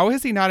was like, how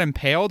is he not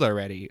impaled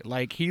already?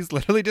 Like, he's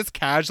literally just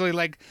casually,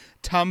 like,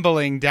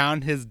 tumbling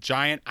down his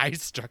giant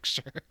ice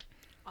structure.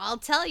 I'll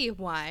tell you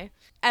why.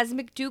 As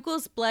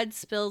McDougal's blood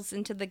spills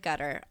into the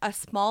gutter, a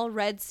small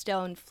red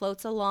stone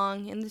floats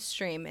along in the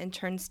stream and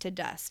turns to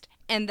dust.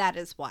 And that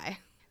is why.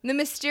 The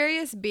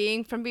mysterious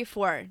being from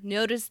before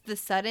noticed the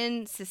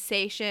sudden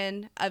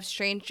cessation of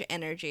strange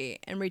energy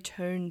and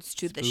returns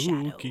to the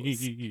shadows.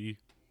 Spooky.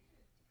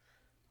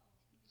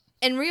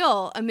 In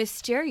real, a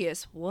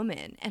mysterious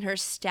woman and her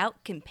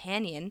stout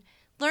companion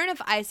learn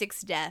of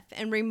Isaac's death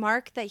and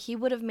remark that he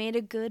would have made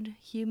a good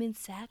human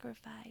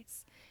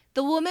sacrifice.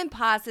 The woman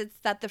posits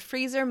that the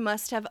freezer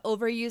must have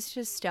overused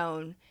his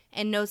stone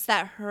and notes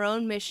that her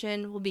own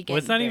mission will begin. Well,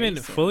 it's not very even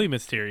soon. fully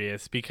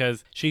mysterious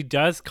because she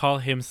does call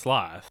him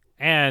Sloth.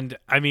 And,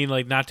 I mean,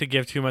 like, not to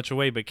give too much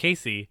away, but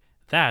Casey,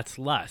 that's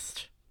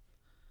lust.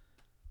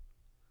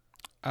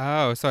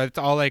 Oh, so it's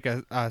all like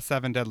a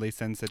Seven Deadly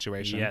Sins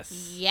situation.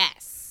 Yes.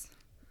 Yes.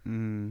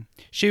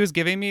 She was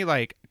giving me,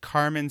 like,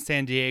 Carmen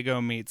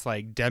Sandiego meets,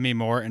 like, Demi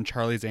Moore and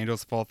Charlie's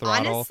Angels Full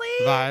Throttle Honestly?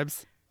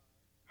 vibes.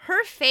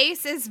 Her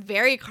face is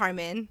very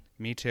Carmen.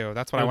 Me too.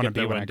 That's what I I'll want to get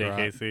be that when one I day, grow up.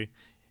 Casey.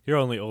 You're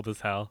only old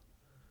as hell.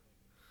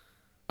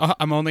 Oh,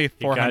 I'm only You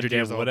 400 goddamn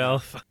years old. Wood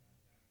elf.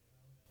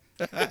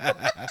 All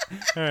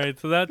right,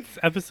 so that's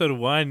episode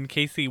 1.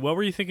 Casey, what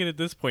were you thinking at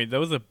this point? That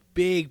was a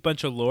big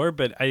bunch of lore,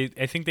 but I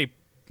think they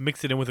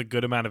mixed it in with a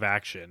good amount of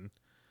action.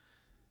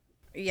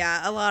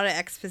 Yeah, a lot of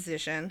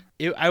exposition.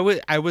 I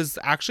was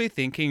actually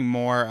thinking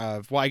more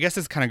of, well, I guess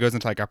this kind of goes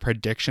into like a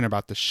prediction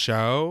about the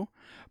show,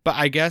 but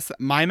I guess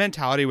my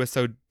mentality was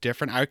so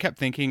different. I kept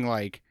thinking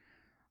like,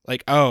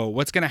 oh,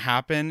 what's going to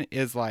happen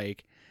is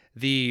like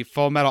the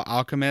Full Metal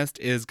Alchemist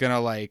is going to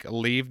like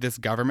leave this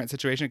government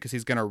situation because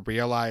he's going to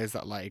realize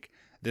that like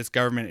this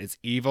government is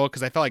evil,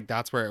 because I felt like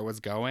that's where it was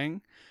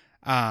going.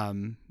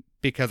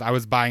 Because I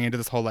was buying into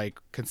this whole like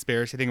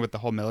conspiracy thing with the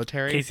whole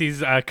military.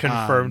 Casey's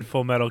confirmed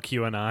Full Metal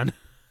QAnon.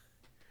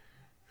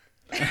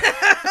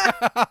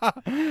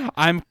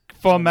 I'm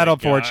Full Metal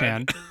God.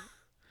 4chan.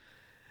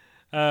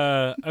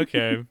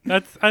 Okay.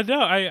 That's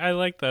I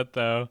like that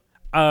though.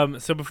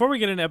 So before we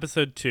get into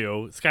episode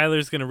 2,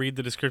 Skylar's going to read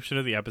the description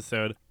of the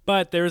episode,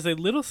 but there's a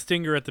little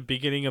stinger at the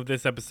beginning of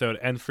this episode,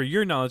 and for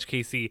your knowledge,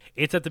 Casey,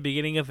 it's at the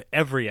beginning of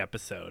every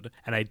episode.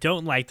 And I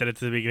don't like that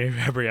it's at the beginning of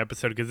every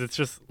episode because it's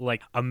just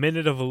like a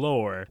minute of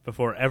lore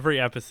before every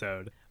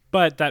episode.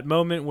 But that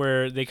moment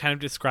where they kind of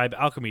describe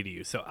alchemy to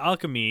you. So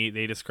alchemy,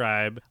 they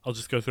describe, I'll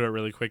just go through it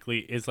really quickly,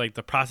 is like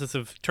the process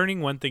of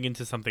turning one thing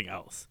into something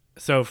else.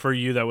 So for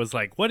you, that was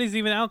like, what is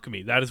even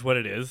alchemy? That is what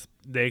it is.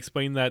 They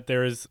explain that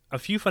there is a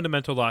few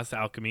fundamental laws to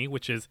alchemy,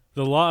 which is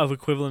the law of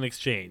equivalent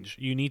exchange.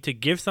 You need to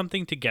give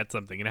something to get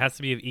something. And it has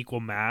to be of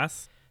equal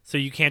mass. So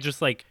you can't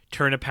just like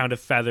turn a pound of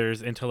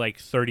feathers into like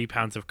 30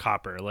 pounds of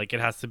copper. Like it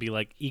has to be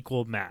like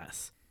equal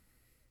mass.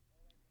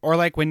 Or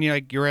like when you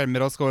were at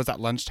middle school, it was at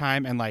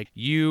lunchtime, and like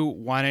you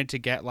wanted to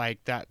get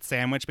like that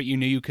sandwich, but you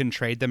knew you couldn't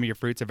trade them your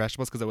fruits or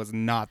vegetables because it was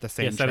not the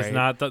same Yes, that trade. is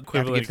not the You have to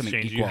equivalent give something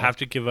exchange. You equal. have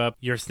to give up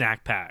your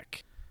snack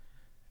pack.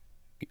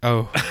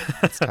 Oh,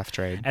 that's tough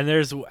trade.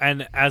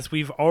 And as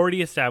we've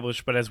already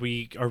established, but as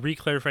we are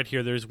reclarified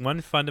here, there's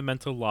one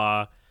fundamental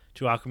law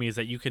to alchemy is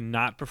that you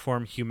cannot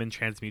perform human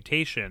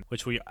transmutation,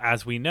 which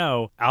as we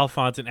know,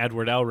 Alphonse and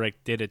Edward Elric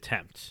did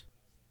attempt.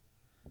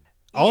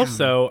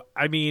 Also,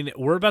 I mean,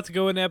 we're about to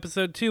go into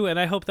episode 2, and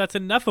I hope that's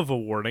enough of a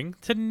warning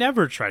to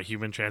never try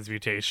human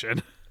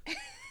transmutation.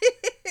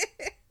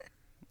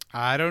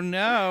 I don't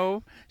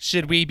know.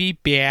 Should we be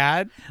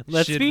bad?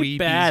 Let's be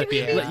bad.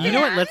 You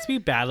know what? Let's be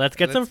bad. Let's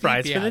get some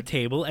fries for the bad.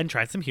 table and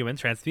try some human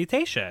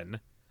transmutation.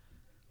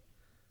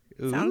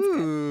 Sounds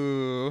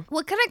Ooh.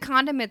 What kind of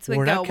condiments would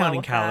We're go not counting well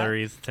with that?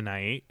 calories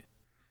tonight.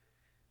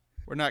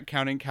 We're not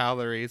counting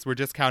calories. We're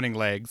just counting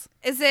legs.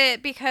 Is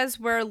it because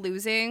we're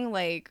losing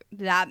like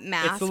that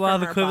mass? It's the law of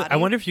from our equivalent. I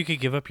body? wonder if you could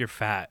give up your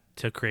fat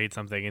to create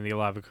something in the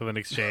law of equivalent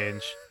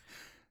exchange.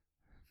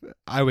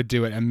 I would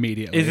do it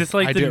immediately. Is this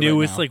like I'd do the it right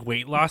newest now. like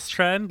weight loss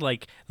trend?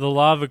 Like the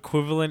law of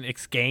equivalent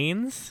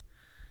exchange?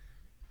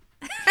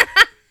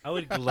 I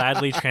would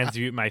gladly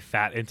transmute my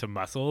fat into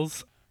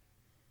muscles.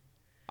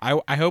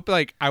 I hope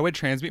like I would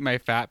transmute my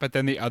fat, but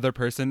then the other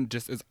person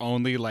just is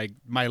only like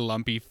my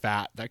lumpy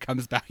fat that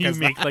comes back. You as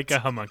make that. like a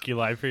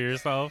homunculi for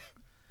yourself.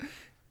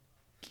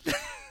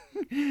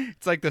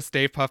 It's like the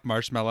Stay Puft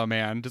Marshmallow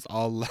Man, just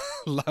all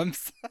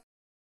lumps.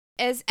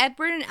 As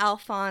Edward and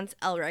Alphonse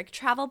Elric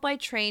travel by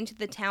train to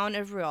the town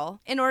of Rouen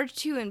in order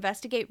to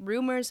investigate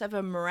rumors of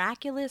a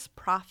miraculous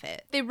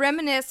prophet, they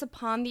reminisce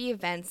upon the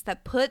events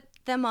that put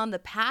them on the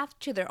path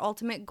to their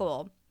ultimate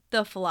goal,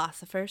 the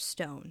Philosopher's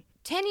Stone.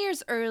 10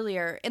 years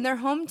earlier, in their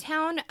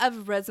hometown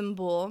of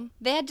Resemboul,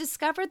 they had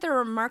discovered their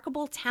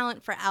remarkable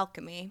talent for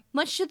alchemy,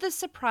 much to the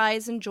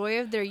surprise and joy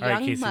of their All right,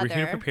 young Casey, we're here to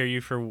mother. prepare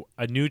you for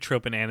a new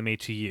trope in anime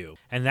to you,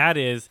 and that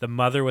is the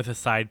mother with a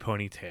side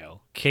ponytail.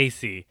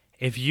 Casey,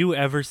 if you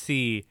ever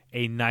see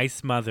a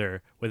nice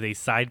mother with a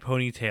side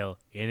ponytail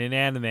in an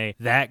anime,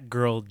 that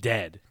girl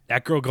dead.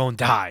 That girl gonna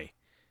die.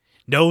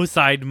 No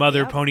side mother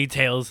Yep.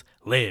 ponytails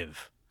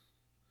live.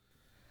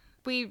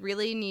 We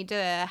really need to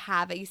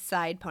have a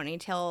side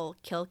ponytail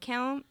kill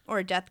count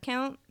or death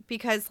count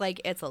because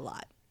like it's a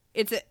lot.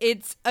 It's an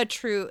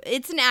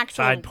actual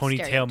Side ponytail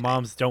stereotype.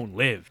 moms don't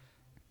live.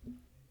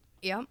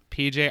 Yep.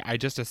 PJ, I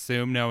just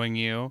assume knowing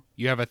you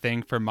have a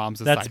thing for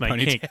moms with That's side my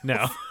ponytails. kink.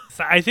 No.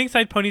 So I think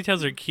side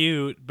ponytails are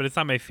cute, but it's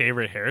not my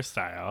favorite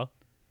hairstyle.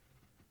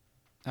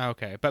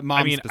 Okay, but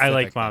moms. I mean, I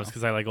like specific, moms though.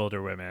 because I like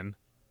older women.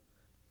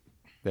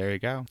 There you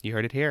go. You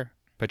heard it here.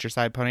 Put your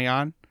side pony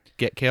on,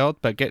 get killed,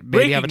 but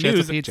maybe have a Breaking chance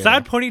news, with PJ.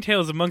 side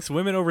ponytails amongst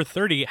women over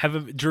 30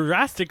 have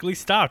drastically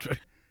stopped.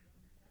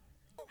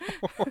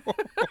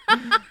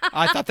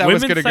 I thought that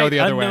was Women's going to go the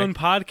other way. Unknown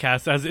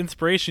podcast as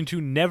inspiration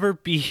to never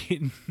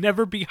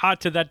be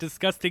hot to that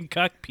disgusting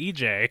cuck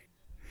PJ.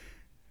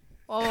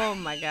 Oh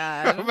my Oh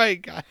god. my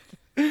god.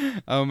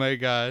 Oh my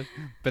god.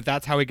 But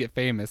that's how we get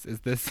famous. Is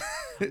this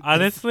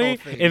Honestly,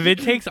 this whole thing. if it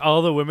takes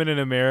all the women in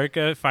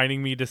America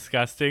finding me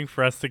disgusting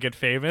for us to get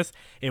famous,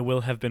 it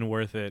will have been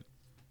worth it.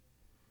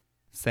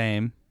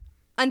 Same.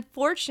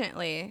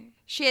 Unfortunately,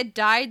 she had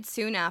died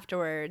soon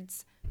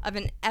afterwards of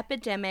an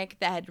epidemic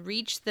that had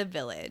reached the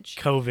village.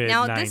 COVID-19.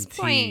 Now at this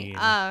point,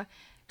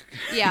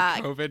 yeah,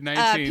 COVID-19.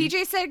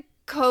 PJ said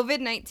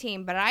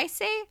COVID-19, but I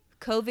say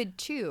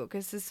COVID-2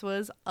 because this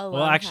was a long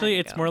Well, actually, time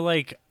it's ago. more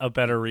like a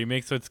better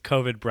remake, so it's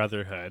COVID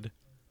Brotherhood.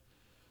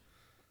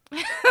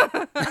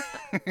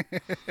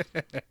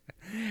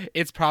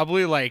 It's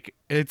probably like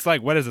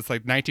what is this,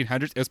 like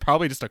 1900s? It was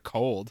probably just a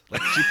cold.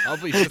 Like she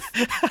probably just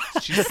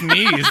she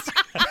sneezed.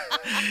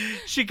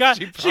 She got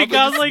probably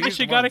just like sneezed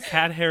she got a once.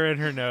 cat hair in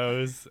her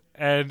nose,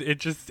 and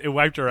it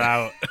wiped her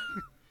out.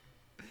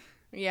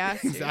 Yeah,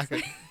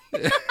 seriously.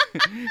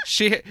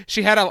 Exactly.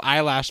 she had an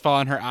eyelash fall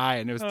on her eye,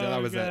 and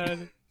that was it.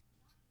 God.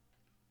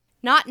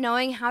 Not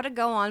knowing how to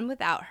go on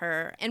without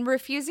her and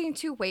refusing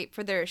to wait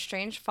for their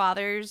estranged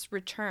father's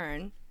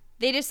return,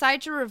 they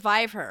decide to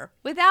revive her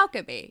with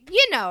alchemy.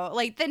 You know,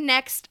 like the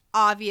next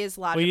obvious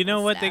logical Well, you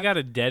know what? They step. got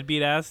a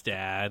deadbeat ass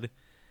dad.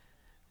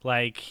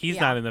 Like he's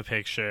Yeah. not in the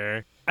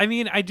picture. I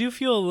mean, I do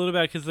feel a little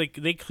bad because like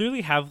they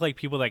clearly have like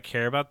people that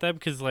care about them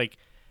because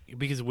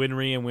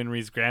Winry and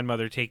Winry's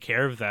grandmother take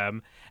care of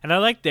them, and I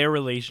like their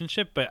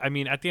relationship. But I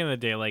mean, at the end of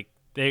the day, like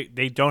they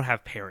don't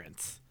have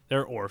parents;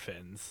 they're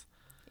orphans.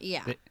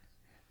 Yeah.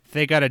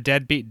 They got a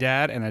deadbeat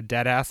dad and a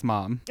dead ass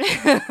mom.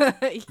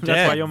 That's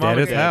why your mom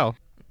dead is as hell.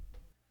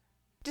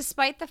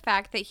 Despite the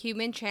fact that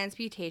human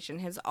transmutation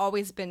has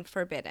always been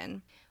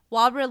forbidden,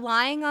 while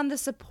relying on the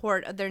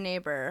support of their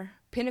neighbor,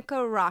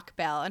 Pinnacle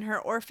Rockbell, and her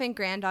orphan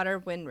granddaughter,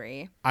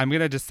 Winry. I'm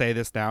gonna just say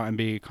this now and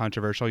be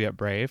controversial yet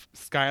brave.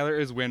 Skylar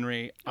is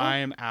Winry, I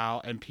am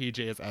Al, and PJ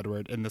is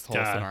Edward in this whole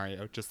Duh.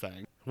 scenario. Just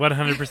saying.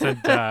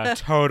 100% duh.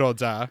 Total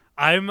duh.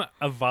 I'm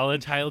a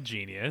volatile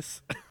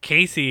genius.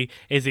 Casey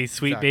is a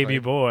sweet Exactly. baby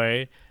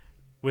boy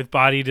with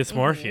body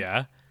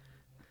dysmorphia,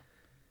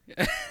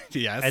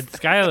 Yes. and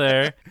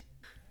Skylar.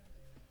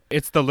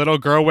 It's the little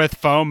girl with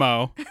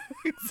FOMO.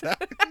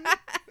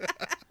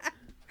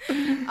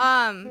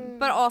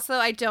 But also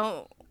I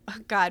don't.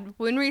 God,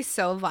 Winry's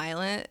so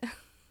violent.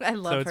 I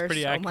love So it's her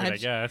pretty so accurate, much. I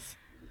guess.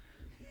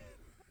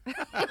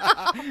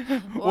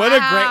 What a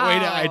great way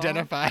to Wow.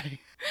 identify.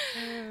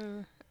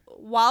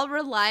 While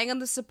relying on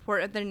the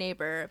support of their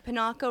neighbor,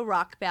 Pinocchio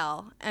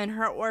Rockbell, and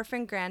her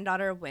orphan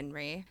granddaughter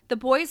Winry, the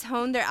boys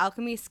honed their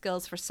alchemy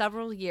skills for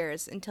several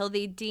years until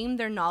they deemed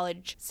their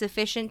knowledge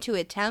sufficient to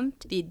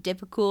attempt the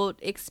difficult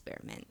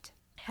experiment.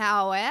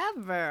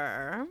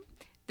 However,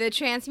 the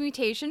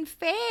transmutation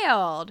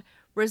failed,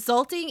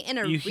 resulting in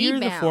a You hear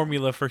rebound. the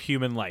formula for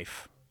human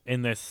life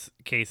in this,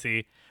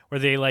 Casey, where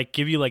they like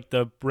give you like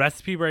the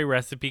recipe by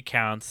recipe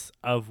counts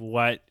of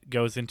what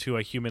goes into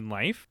a human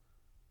life.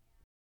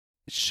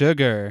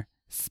 Sugar,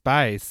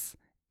 spice,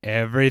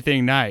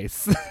 everything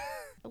nice.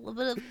 A little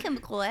bit of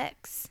chemical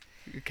X.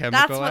 Chemical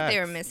That's what they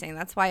X. were missing.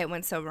 That's why it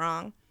went so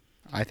wrong.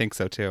 I think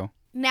so too.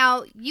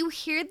 Now, you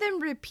hear them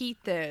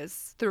repeat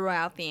this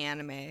throughout the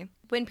anime.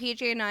 When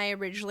PJ and I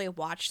originally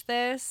watched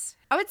this,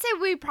 I would say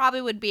we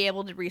probably would be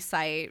able to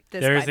recite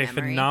this There's by a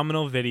memory.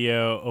 phenomenal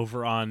video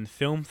over on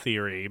Film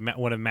Theory,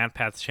 one of Matt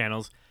Pat's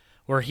channels,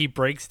 where he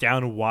breaks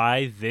down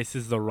why this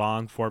is the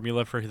wrong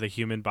formula for the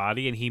human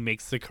body, and he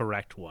makes the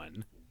correct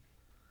one.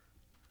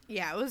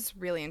 Yeah, it was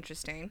really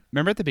interesting.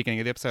 Remember at the beginning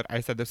of the episode, I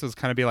said this was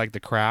kind of be like The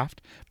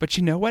Craft, but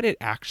you know what it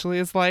actually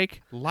is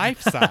like? Life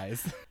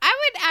size. I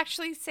would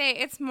actually say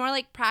it's more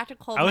like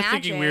practical I was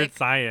magic. thinking weird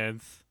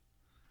science.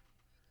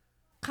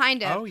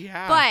 Kind of. Oh,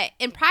 yeah. But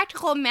in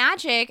practical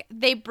magic,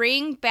 they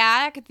bring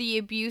back the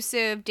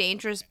abusive,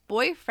 dangerous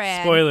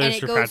boyfriend. Spoilers and it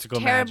for goes Practical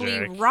terribly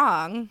Magic.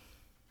 wrong.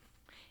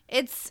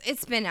 It's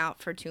been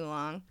out for too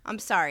long. I'm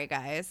sorry,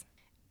 guys.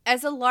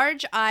 As a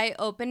large eye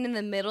opened in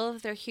the middle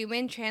of their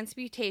human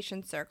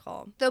transmutation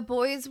circle, the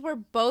boys were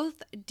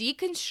both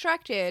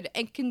deconstructed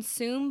and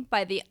consumed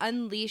by the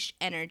unleashed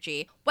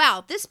energy.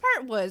 Wow, this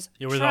part was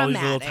There was all these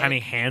little traumatic. tiny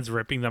hands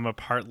ripping them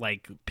apart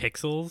like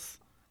pixels.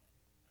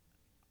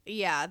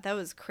 Yeah, that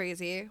was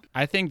crazy.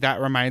 I think that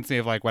reminds me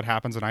of like what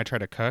happens when I try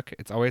to cook.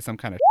 It's always some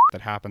kind of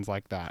that happens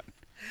like that.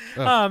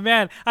 Ugh. Oh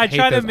man, I hate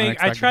try to those make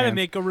unexpected hands.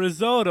 make a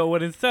risotto,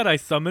 and instead I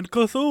summoned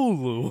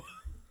Cthulhu.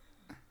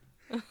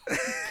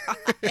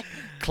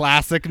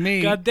 Classic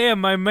me. God damn,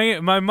 my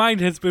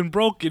mind has been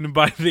broken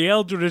by the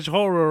eldritch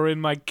horror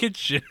in my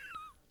kitchen.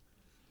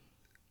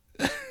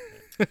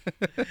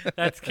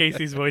 That's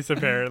Casey's voice,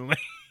 apparently.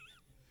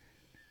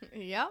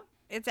 Yep,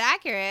 it's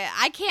accurate.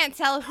 I can't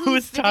tell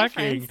Who's the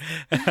talking?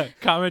 difference.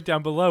 Comment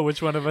down below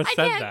which one of us I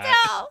said can't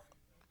that. tell.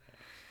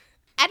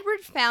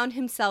 Edward found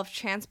himself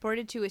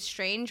transported to a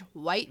strange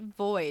white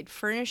void,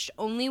 furnished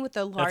only with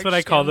a large. That's what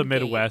I call the stone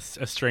gate. Midwest,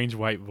 a strange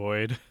white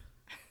void.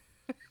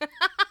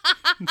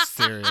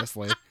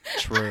 Seriously.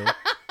 True.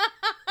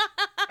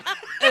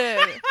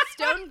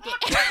 Stone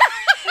gate.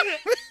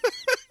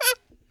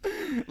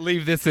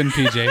 Leave this in,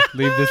 PJ.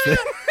 Leave this in.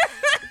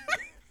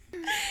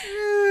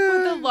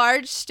 With a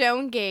large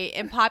stone gate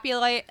and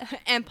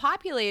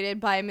populated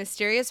by a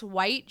mysterious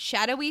white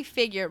shadowy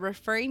figure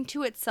referring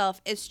to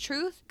itself as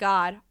truth,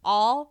 God,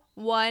 all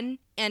one,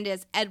 and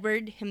as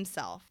Edward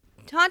himself.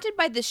 Taunted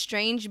by this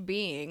strange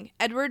being,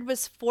 Edward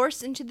was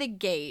forced into the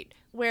gate,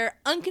 where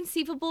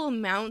unconceivable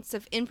amounts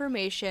of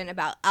information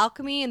about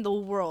alchemy and the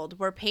world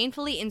were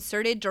painfully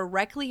inserted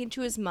directly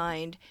into his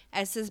mind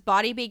as his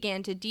body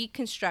began to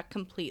deconstruct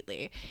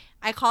completely.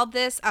 I called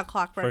this a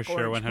Clockwork For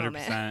sure, Orange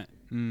 100%.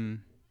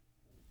 moment.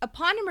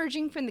 Upon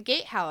emerging from the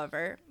gate,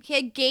 however, he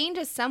had gained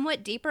a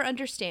somewhat deeper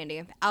understanding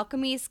of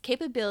alchemy's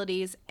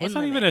capabilities and It's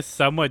not even a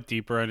somewhat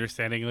deeper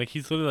understanding. Like,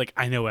 he's literally like,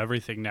 I know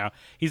everything now.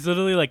 He's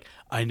literally like,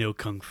 I know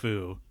Kung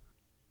Fu.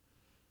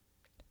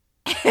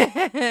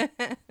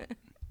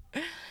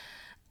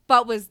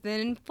 but was then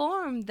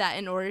informed that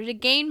in order to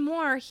gain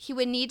more, he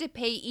would need to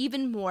pay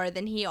even more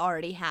than he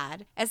already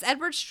had. As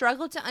Edward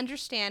struggled to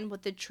understand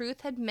what the truth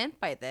had meant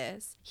by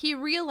this, he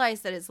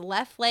realized that his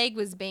left leg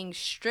was being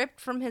stripped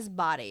from his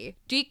body,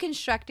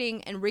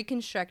 deconstructing and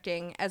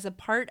reconstructing as a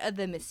part of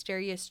the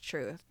mysterious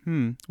truth.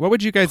 What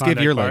would you guys give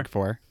Klondike your bar. leg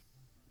for?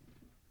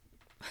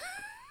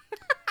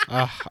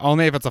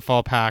 Only if it's a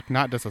full pack,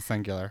 not just a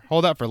singular.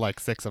 Hold up for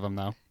like 6 of them,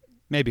 though.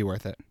 Maybe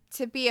worth it.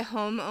 To be a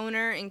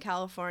homeowner in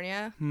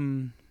California,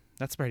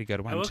 That's a pretty good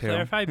I one, will too.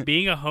 clarify,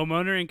 being a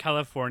homeowner in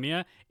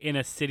California in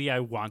a city I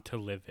want to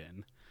live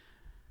in.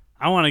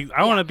 I want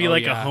to be Oh,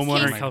 like yes. a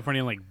homeowner in He's-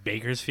 California in like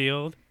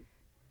Bakersfield.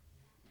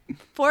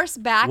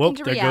 forced back Whoop,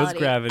 into there goes reality,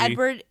 gravity.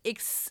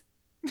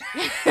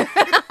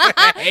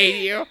 I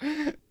hate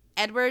you.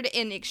 Edward,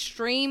 in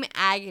extreme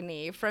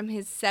agony from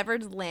his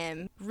severed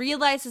limb,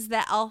 realizes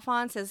that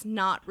Alphonse has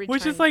not returned.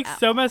 Which is like at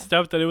so all. messed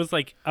up that it was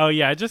like, oh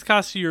yeah, it just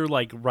cost you your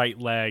like right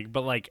leg,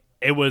 but like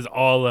it was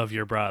all of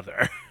your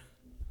brother.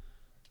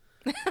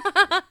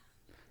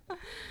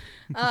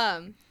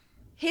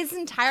 His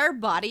entire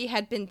body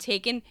had been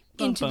taken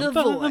into the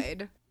bum, bum.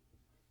 void.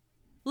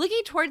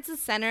 Looking towards the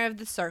center of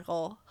the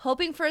circle,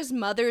 hoping for his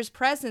mother's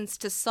presence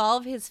to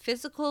solve his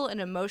physical and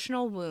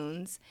emotional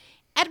wounds,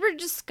 Edward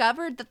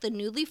discovered that the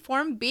newly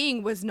formed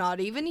being was not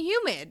even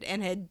human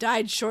and had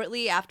died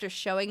shortly after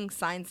showing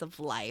signs of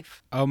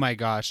life. Oh my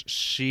gosh,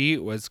 she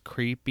was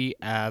creepy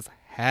as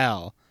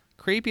hell.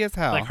 Creepy as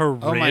hell. Like her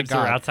Oh my ribs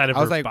are God. outside of I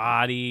her was like,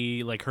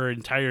 body, like her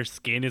entire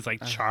skin is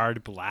like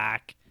charred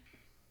black.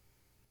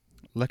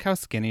 Look how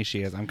skinny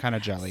she is. I'm kind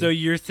of jelly. So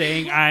you're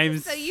saying I'm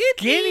So you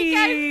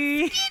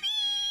skinny? think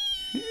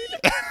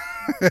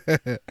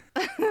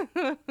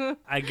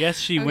I guess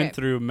she Okay. went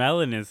through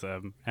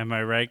melanism. Am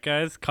I right,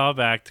 guys? Call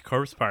back to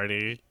Corpse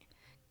Party.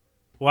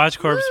 Watch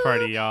Corpse Woo!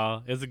 Party,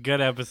 y'all. It's a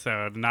good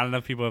episode. Not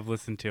enough people have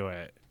listened to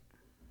it.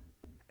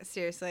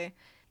 Seriously.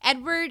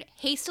 Edward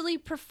hastily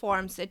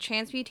performs a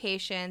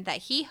transmutation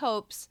that he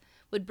hopes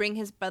would bring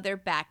his brother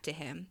back to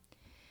him.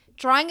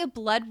 Drawing a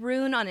blood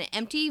rune on an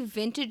empty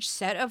vintage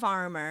set of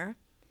armor,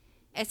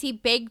 as he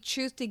begged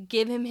Truth to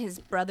give him his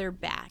brother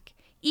back,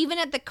 even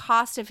at the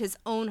cost of his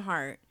own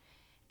heart.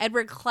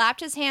 Edward clapped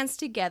his hands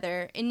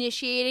together,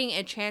 initiating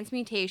a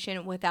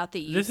transmutation without the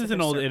use This of is a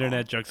an old circle.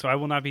 internet joke, so I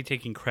will not be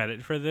taking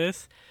credit for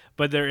this.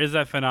 But there is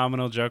that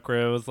phenomenal joke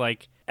where it was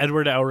like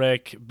Edward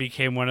Elric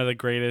became one of the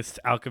greatest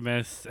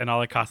alchemists, and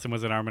all it cost him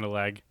was an arm and a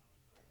leg.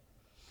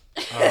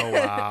 Oh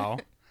wow.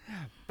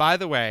 By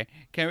the way,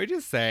 can we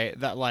just say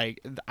that like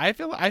I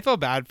feel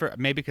bad for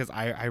maybe because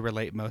I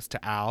relate most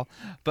to Al,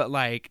 but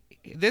like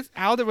this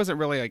Al there wasn't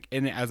really like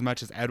in it as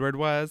much as Edward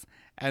was,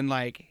 and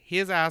like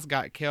his ass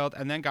got killed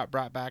and then got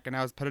brought back and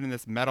I was put in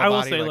this metal I will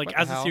body. say, like like what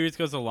as the the hell? series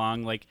goes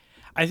along, like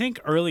I think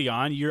early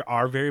on you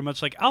are very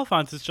much like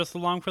Alphonse is just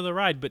along for the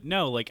ride, but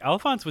no, like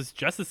Alphonse was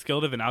just as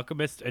skilled of an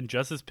alchemist and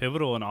just as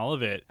pivotal in all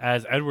of it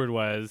as Edward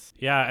was.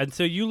 Yeah, and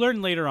so you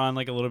learn later on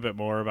like a little bit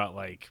more about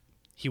like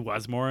he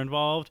was more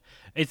involved.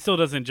 It still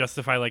doesn't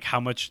justify like how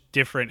much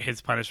different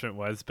his punishment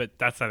was, but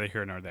that's neither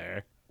here nor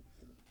there.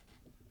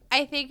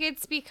 I think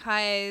it's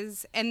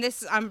because, and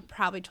this I'm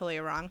probably totally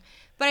wrong,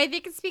 but I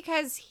think it's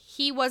because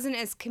he wasn't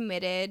as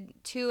committed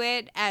to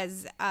it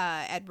as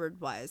Edward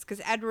was.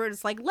 Because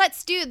Edward's like,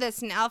 let's do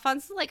this. And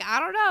Alphonse is like, I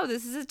don't know.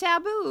 This is a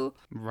taboo.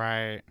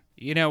 Right.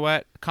 You know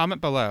what?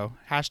 Comment below.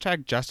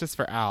 # justice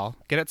for Al.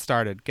 Get it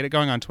started. Get it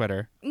going on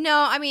Twitter.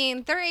 No, I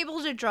mean, they're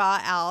able to draw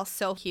Al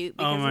so cute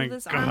because Oh my of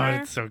this god,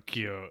 armor. it's so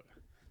cute.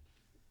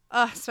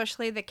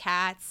 Especially the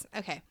cats.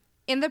 Okay.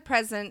 In the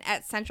present,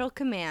 at Central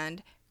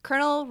Command,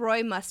 Colonel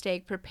Roy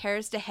Mustang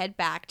prepares to head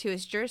back to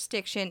his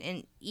jurisdiction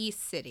in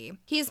East City.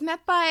 He is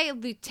met by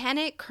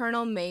Lieutenant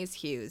Colonel Mays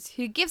Hughes,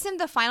 who gives him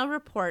the final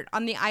report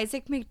on the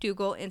Isaac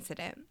McDougall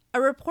incident.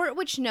 A report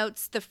which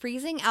notes the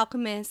freezing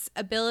alchemist's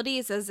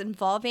abilities as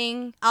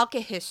involving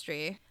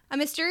alchemy, a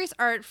mysterious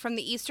art from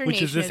the Eastern Which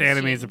nation is this of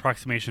anime's Jin.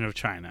 approximation of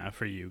China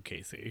for you,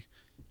 Casey.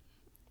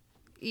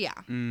 Yeah.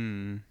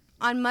 Mm.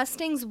 On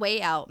Mustang's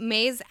way out,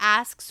 Mays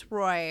asks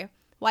Roy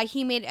why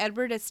he made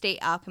Edward a state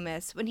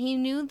alchemist when he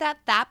knew that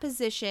that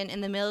position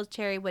in the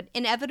military would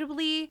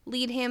inevitably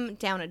lead him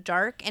down a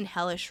dark and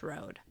hellish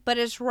road. But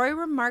as Roy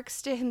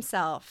remarks to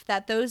himself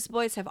that those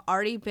boys have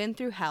already been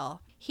through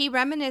hell, he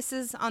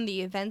reminisces on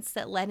the events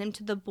that led him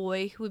to the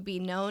boy who would be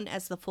known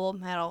as the Full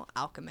Metal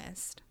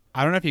Alchemist.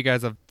 I don't know if you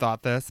guys have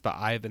thought this, but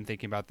I've been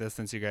thinking about this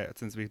since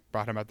we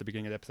brought him up at the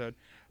beginning of the episode.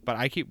 But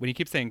when you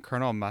keep saying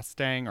Colonel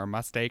Mustang or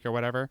Mustake or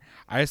whatever,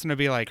 I just want to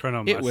be like,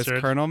 Colonel it was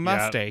Mustard? Colonel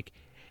Yeah. Mustake.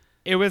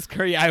 It was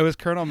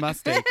Colonel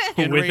Mustake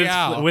in with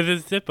Real. with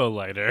his Zippo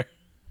lighter.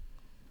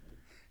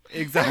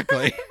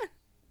 Exactly.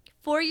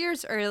 4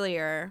 years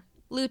earlier,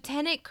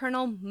 Lieutenant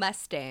Colonel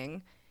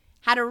Mustang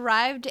had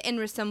arrived in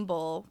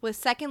Risimbol with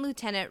Second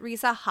Lieutenant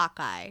Risa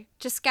Hawkeye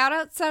to scout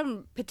out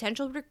some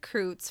potential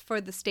recruits for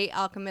the State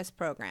Alchemist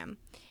program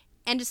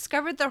and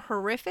discovered the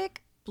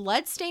horrific,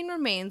 blood-stained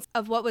remains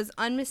of what was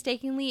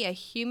unmistakably a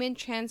human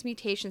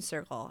transmutation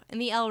circle in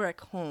the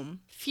Elric home.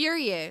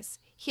 Furious,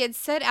 he had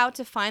set out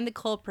to find the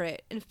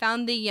culprit and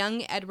found the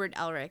young Edward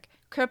Elric,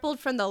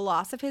 crippled from the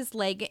loss of his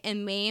leg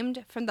and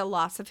maimed from the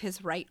loss of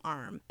his right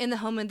arm, in the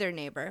home of their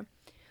neighbor.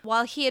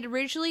 While he had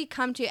originally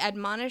come to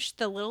admonish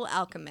the little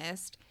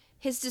alchemist,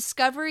 his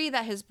discovery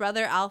that his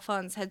brother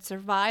Alphonse had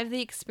survived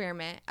the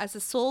experiment as a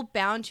soul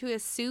bound to a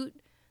suit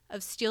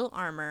of steel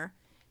armor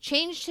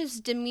changed his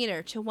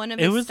demeanor to one of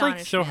It was like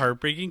so astonishment.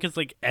 heartbreaking because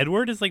like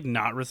Edward is like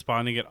not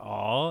responding at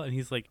all, and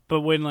he's like,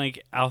 but when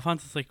like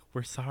Alphonse is like,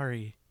 we're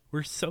sorry,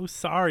 we're so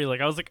sorry.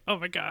 Like I was like, oh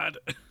my god.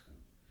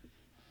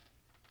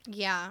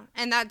 Yeah,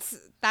 and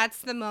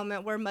that's the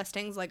moment where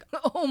Mustang's like,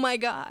 oh my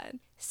god.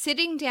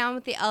 Sitting down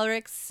with the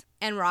Elrics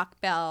and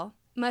Rock Bell,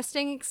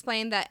 Mustang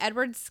explained that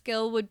Edward's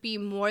skill would be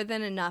more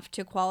than enough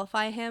to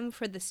qualify him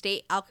for the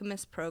State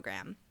Alchemist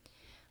program,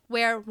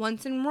 where,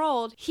 once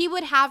enrolled, he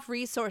would have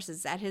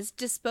resources at his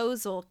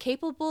disposal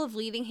capable of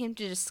leading him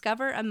to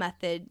discover a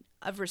method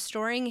of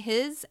restoring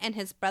his and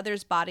his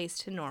brother's bodies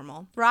to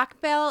normal.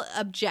 Rockbell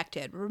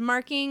objected,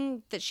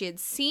 remarking that she had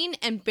seen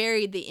and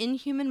buried the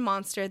inhuman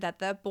monster that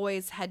the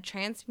boys had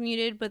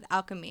transmuted with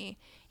alchemy,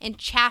 and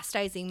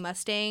chastising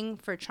Mustang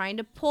for trying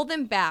to pull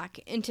them back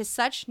into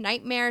such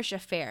nightmarish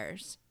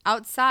affairs.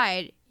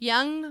 Outside,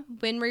 young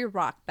Winry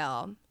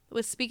Rockbell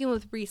was speaking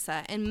with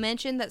Risa and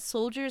mentioned that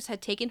soldiers had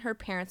taken her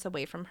parents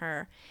away from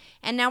her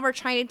and now were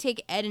trying to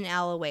take Ed and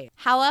Al away.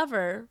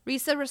 However,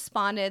 Risa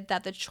responded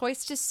that the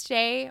choice to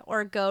stay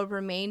or go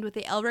remained with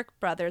the Elric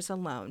brothers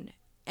alone,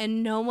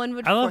 and no one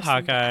would I love force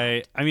them to Hawkeye.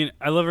 act. I mean,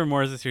 I love her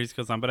more as the series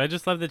goes on, but I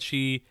just love that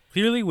she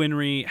clearly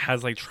Winry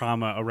has like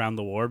trauma around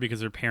the war because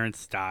her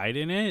parents died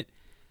in it.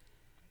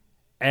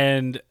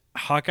 And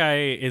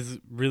Hawkeye is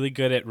really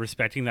good at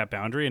respecting that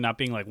boundary and not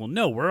being like, well,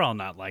 no, we're all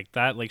not like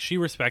that. Like, she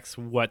respects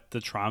what the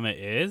trauma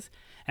is,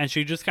 and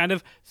she just kind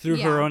of, through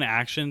her Yeah. own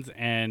actions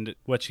and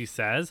what she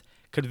says,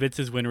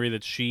 convinces Winry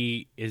that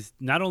she is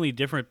not only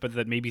different, but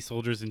that maybe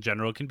soldiers in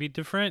general can be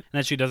different, and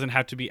that she doesn't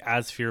have to be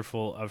as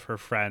fearful of her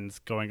friends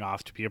going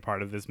off to be a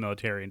part of this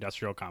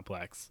military-industrial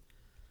complex.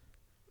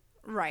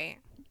 Right.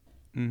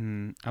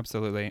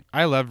 Absolutely.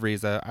 I love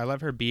Riza. I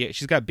love her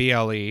she's got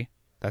BLE.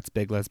 That's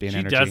big lesbian She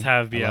energy. does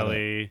have I love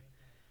it. BLE.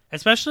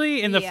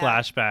 Especially in the Yeah.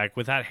 flashback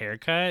with that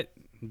haircut,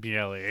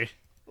 BLE.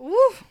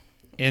 Woo.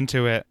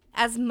 Into it.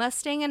 As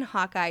Mustang and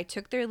Hawkeye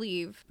took their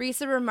leave,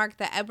 Risa remarked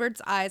that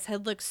Edward's eyes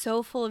had looked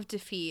so full of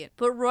defeat,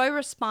 but Roy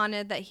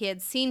responded that he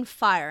had seen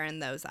fire in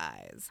those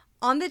eyes.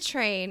 On the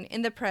train,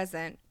 in the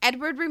present,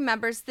 Edward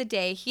remembers the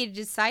day he had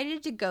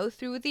decided to go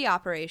through with the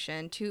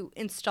operation to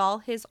install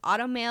his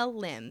automail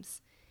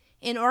limbs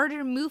in order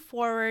to move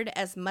forward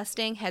as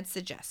Mustang had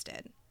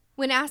suggested.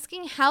 When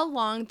asking how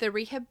long the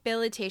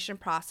rehabilitation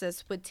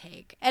process would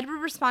take, Edward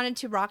responded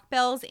to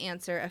Rockbell's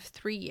answer of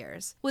 3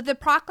 years, with the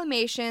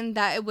proclamation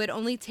that it would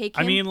only take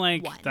him I mean,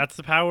 like, one. that's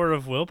the power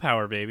of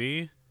willpower,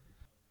 baby.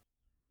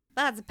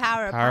 That's the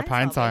power of Power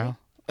Pine Pine Sol, baby.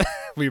 style.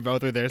 We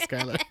both were there,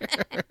 Skylar.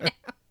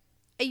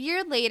 A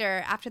year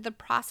later, after the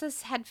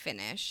process had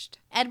finished,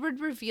 Edward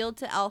revealed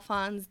to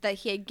Alphonse that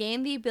he had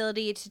gained the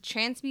ability to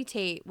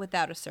transmutate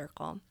without a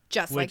circle,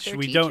 just like Which their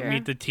we teacher. don't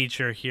meet the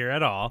teacher here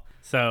at all.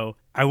 So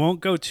I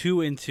won't go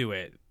too into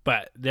it,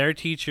 but their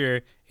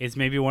teacher is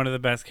maybe one of the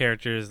best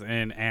characters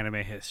in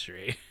anime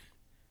history.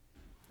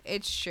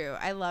 It's true.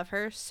 I love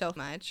her so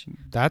much.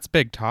 That's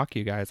big talk,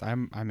 you guys.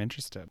 I'm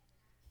interested.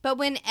 But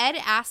when Ed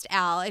asked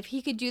Al if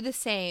he could do the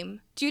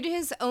same, due to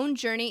his own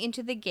journey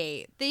into the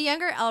gate, the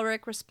younger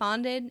Elric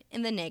responded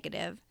in the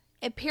negative,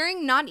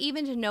 appearing not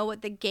even to know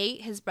what the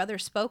gate his brother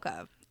spoke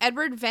of.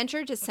 Edward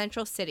ventured to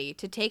Central City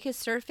to take his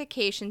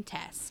certification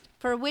test,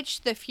 for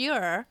which the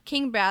Fuhrer,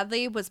 King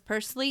Bradley, was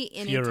personally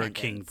in Fuhrer attendance.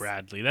 King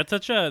Bradley. That's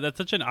such an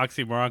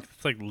oxymoron.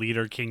 It's like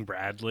leader King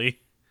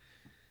Bradley.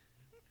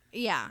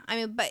 Yeah, I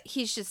mean, but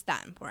he's just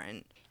that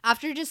important.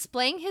 After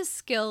displaying his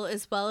skill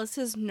as well as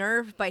his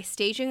nerve by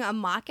staging a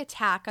mock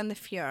attack on the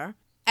Fuhrer,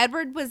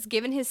 Edward was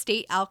given his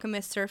state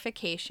alchemist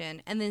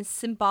certification and then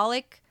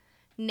symbolic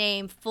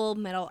name Full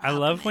Metal Alchemist. I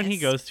love when he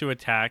goes to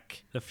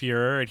attack the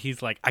Fuhrer and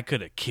he's like, I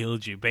could have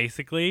killed you,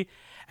 basically.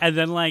 And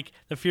then, like,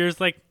 the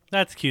Fuhrer's like,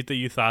 that's cute that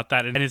you thought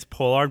that. And his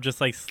polearm just,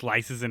 like,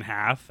 slices in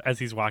half as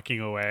he's walking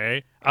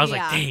away. I was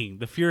like, Yeah. dang,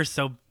 the Fuhrer's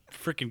so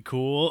freaking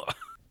cool.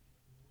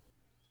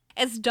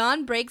 As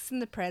dawn breaks in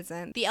the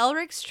present, the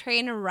Elric's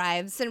train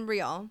arrives in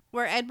Real,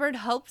 where Edward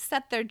hopes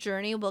that their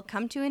journey will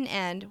come to an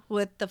end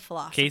with the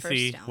Philosopher's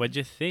Casey, Stone. what'd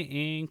you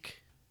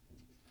think?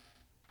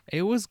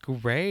 It was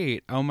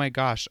great. Oh my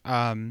gosh.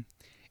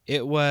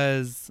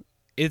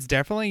 It's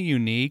definitely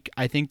unique.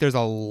 I think there's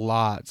a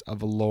lot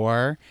of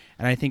lore,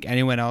 and I think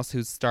anyone else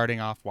who's starting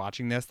off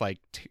watching this, like,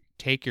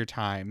 take your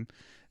time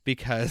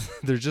because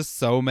there's just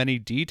so many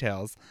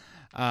details.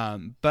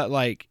 But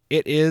like,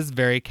 it is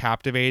very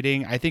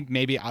captivating. I think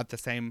maybe on the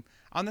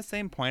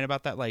same point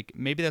about that, like,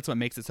 maybe that's what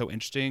makes it so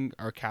interesting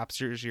or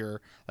captures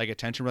your, like,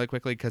 attention really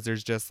quickly, because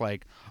there's just,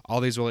 like, all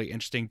these really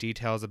interesting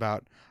details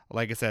about,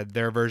 like I said,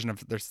 their version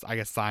of I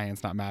guess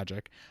science, not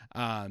magic,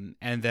 and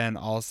then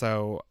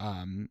also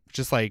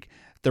just like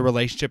the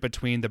relationship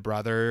between the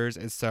brothers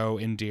is so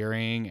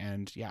endearing.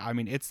 And yeah, I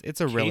mean, it's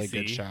a really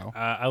good Casey, show.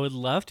 I would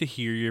love to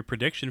hear your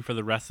prediction for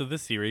the rest of the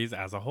series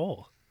as a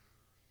whole.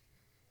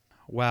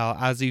 Well,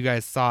 as you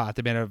guys saw at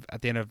the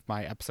end of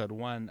my episode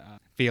 1,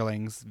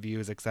 feelings,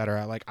 views,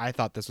 etc. Like, I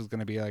thought this was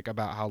going to be like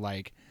about how,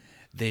 like,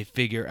 they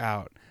figure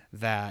out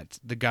that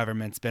the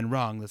government's been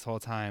wrong this whole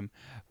time,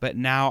 but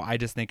now I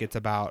just think it's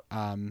about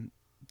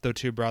the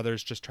two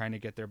brothers just trying to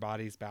get their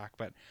bodies back.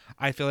 But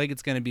I feel like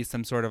it's going to be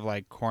some sort of,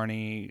 like,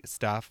 corny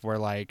stuff where,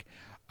 like,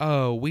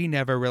 oh, we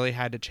never really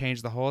had to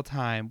change the whole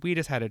time. We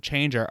just had to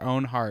change our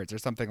own hearts or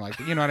something like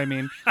that. You know what I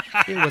mean?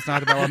 It was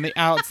not about on the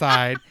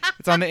outside.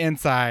 It's on the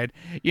inside.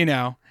 You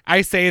know,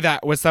 I say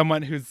that with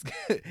someone who's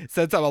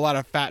said a lot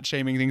of fat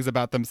shaming things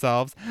about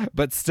themselves,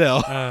 but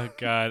still. Oh,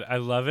 God. I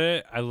love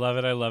it. I love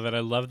it. I love it. I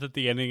love that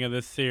the ending of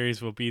this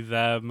series will be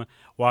them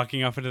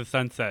walking off into the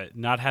sunset,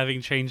 not having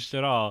changed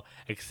at all,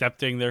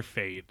 accepting their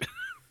fate.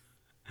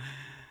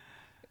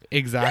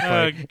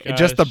 Exactly. Oh,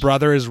 Just the gosh.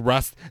 brother is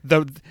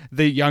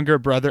the younger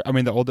brother, I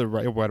mean the older,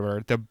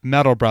 whatever, the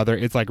metal brother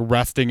is, like,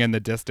 resting in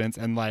the distance,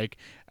 and, like,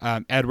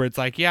 Edward's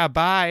like, yeah,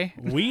 bye.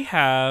 We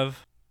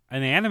have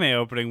an anime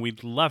opening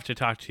we'd love to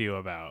talk to you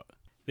about.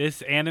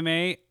 This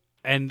anime,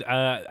 and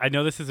I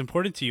know this is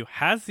important to you,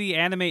 has the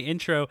anime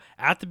intro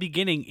at the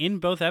beginning in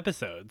both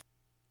episodes.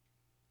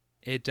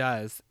 It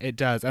does,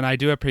 and I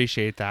do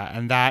appreciate that,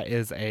 and that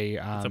is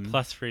It's a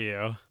plus for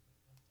you.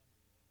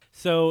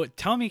 So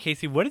tell me,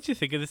 Casey, what did you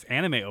think of this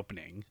anime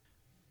opening?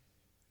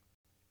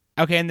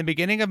 Okay, in the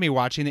beginning of me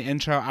watching the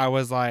intro, I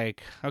was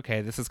like,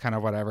 okay, this is kind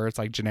of whatever. It's,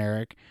 like,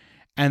 generic.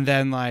 And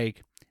then,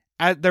 like,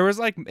 there was,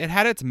 like, it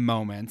had its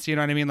moments, you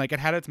know what I mean? Like, it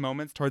had its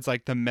moments towards,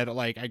 like, the middle,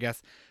 like, I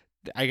guess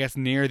I guess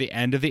near the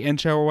end of the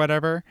intro or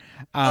whatever.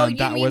 You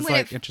That mean was when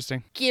like it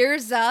interesting.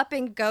 gears up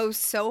and goes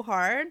so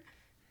hard?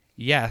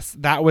 Yes,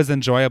 that was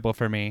enjoyable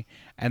for me,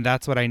 and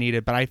that's what I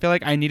needed. But I feel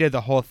like I needed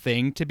the whole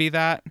thing to be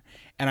that,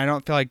 and I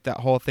don't feel like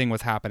that whole thing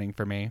was happening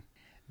for me.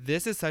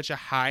 This is such a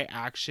high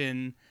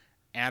action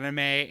anime,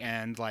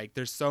 and like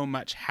there's so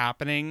much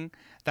happening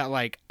that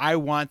like I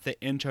want the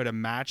intro to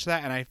match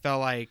that, and I felt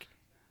like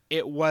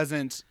it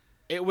wasn't.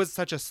 It was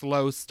such a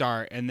slow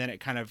start, and then it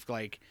kind of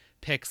like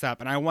picks up,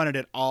 and I wanted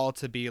it all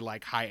to be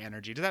like high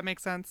energy. Does that make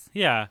sense?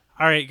 Yeah.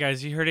 All right,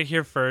 guys, you heard it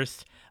here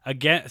first.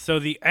 Again, so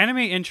the anime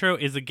intro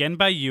is again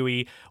by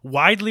Yui,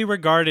 widely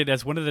regarded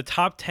as one of the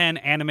top 10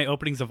 anime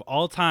openings of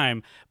all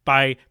time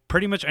by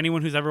pretty much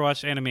anyone who's ever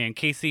watched anime, and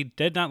Casey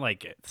did not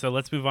like it. So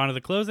let's move on to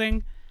the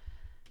closing.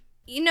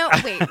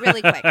 Wait,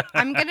 really quick.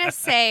 I'm going to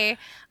say,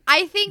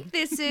 I think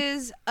this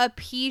is a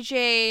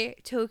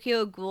PJ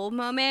Tokyo Ghoul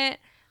moment.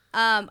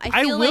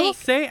 I will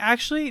say,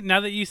 actually,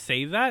 now that you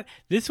say that,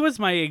 this was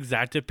my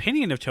exact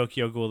opinion of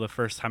Tokyo Ghoul the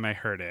first time I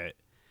heard it.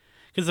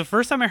 Because the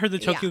first time I heard the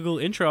Tokyo Ghoul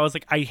intro, I was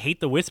like, I hate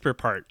the whisper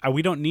part.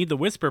 We don't need the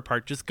whisper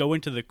part. Just go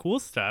into the cool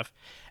stuff.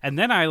 And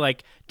then I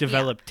like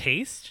developed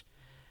taste.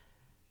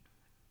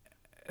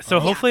 So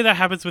hopefully that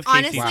happens with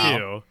Casey Honestly,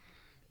 too.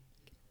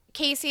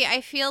 Casey,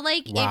 I feel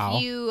like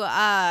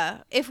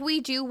if we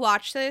do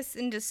watch this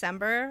in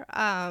December,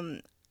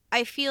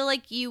 I feel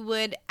like you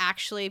would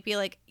actually be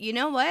like, you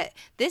know what?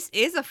 This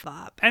is a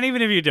flop. And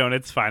even if you don't,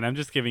 it's fine. I'm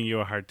just giving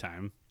you a hard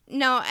time.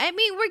 No, I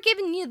mean, we're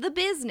giving you the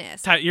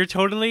business. You're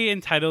totally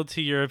entitled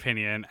to your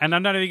opinion, and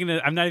I'm not even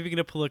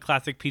gonna pull a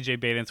classic PJ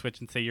bait and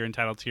switch and say you're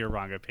entitled to your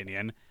wrong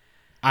opinion.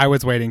 I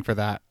was waiting for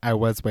that. No.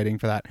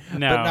 But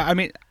no, I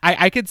mean,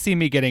 I could see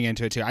me getting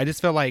into it too. I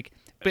just feel like,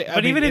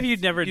 but even if you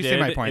never did,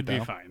 my point,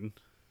 it'd be fine.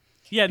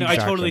 Yeah, no,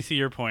 Exactly. I totally see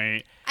your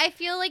point. I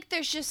feel like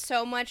there's just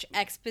so much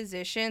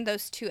exposition,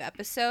 those 2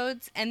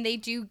 episodes, and they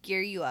do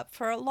gear you up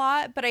for a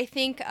lot. But I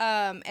think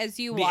as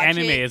you watch it,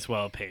 the anime is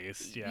well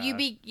paced.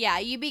 Yeah,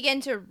 you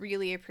begin to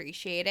really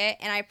appreciate it,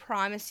 and I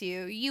promise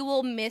you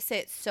will miss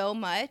it so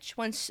much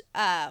once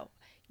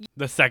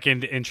the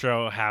second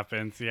intro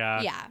happens.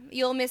 Yeah,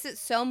 you'll miss it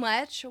so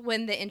much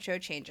when the intro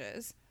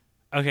changes.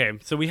 Okay,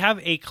 so we have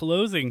a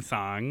closing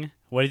song.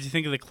 What did you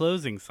think of the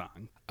closing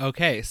song?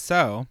 Okay,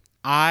 so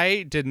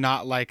I did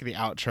not like the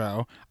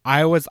outro.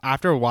 I was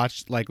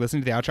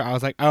listening to the outro, I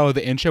was like, oh,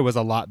 the intro was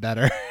a lot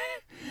better.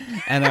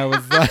 And I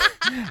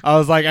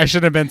was like, I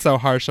shouldn't have been so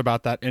harsh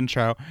about that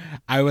intro.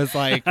 I was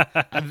like,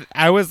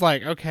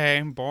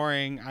 okay,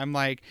 boring. I'm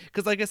like,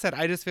 because like I said,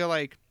 I just feel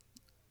like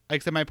I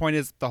said, my point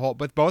is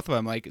with both of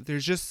them, like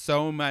there's just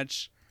so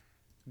much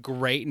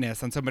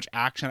greatness and so much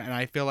action, and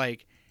I feel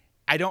like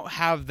I don't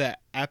have the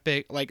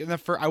epic, like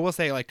I will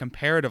say, like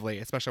comparatively,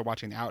 especially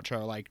watching the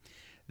outro, like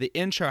the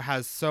intro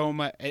has so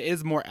much, it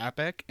is more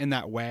epic in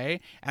that way,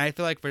 and I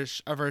feel like for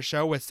a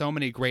show with so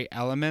many great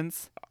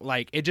elements,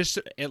 like there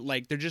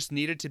just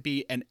needed to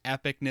be an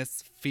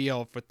epicness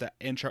feel for the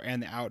intro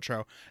and the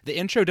outro. The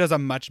intro does a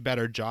much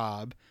better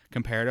job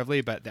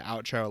comparatively, but the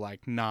outro,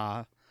 like,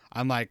 nah.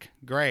 I'm like,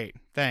 great,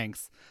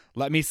 thanks.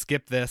 Let me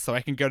skip this so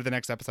I can go to the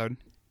next episode.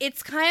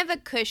 It's kind of a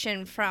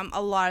cushion from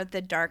a lot of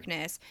the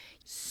darkness.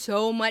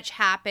 So much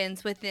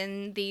happens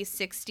within these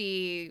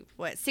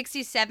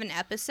 67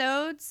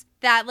 episodes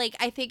that, like,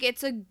 I think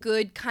it's a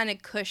good kind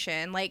of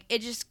cushion. Like, it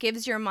just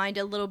gives your mind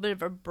a little bit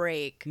of a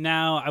break.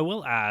 Now, I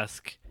will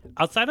ask,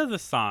 outside of the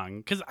song,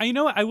 because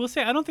I will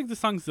say I don't think the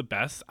song's the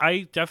best.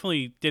 I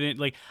definitely didn't,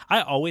 like,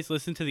 I always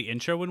listened to the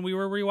intro when we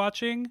were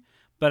rewatching,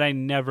 but I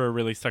never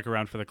really stuck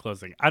around for the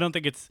closing. I don't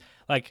think it's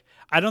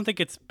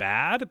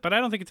bad, but I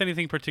don't think it's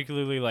anything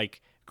particularly,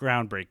 like,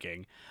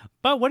 groundbreaking.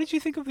 But what did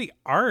you think of the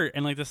art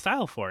and, like, the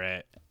style for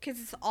it? Because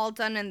it's all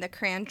done in the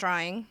crayon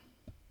drawing.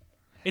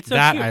 It's so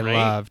that cute, I right?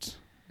 loved.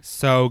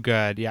 So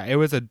good. Yeah, it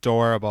was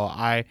adorable.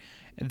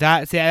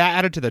 That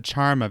added to the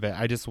charm of it.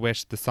 I just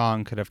wish the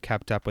song could have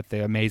kept up with the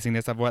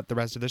amazingness of what the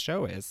rest of the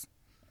show is.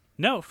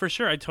 No, for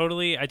sure. I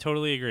totally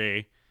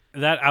agree.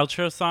 That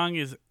outro song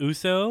is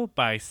Uso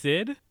by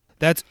Sid.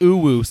 That's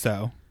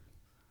Uwuso.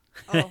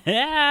 Oh.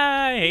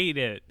 I hate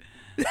it.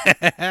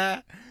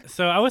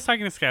 So I was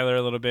talking to Skylar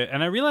a little bit,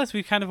 and I realized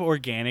we kind of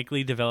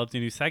organically developed a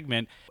new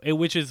segment,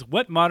 which is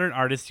what modern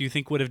artists do you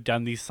think would have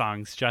done these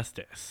songs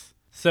justice?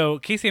 So,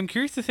 Casey, I'm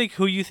curious to think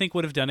who you think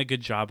would have done a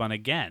good job on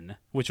Again,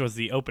 which was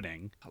the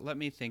opening. Let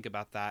me think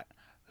about that.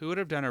 Who would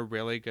have done a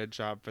really good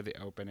job for the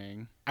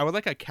opening? I would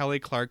like a Kelly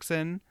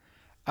Clarkson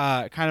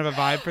kind of a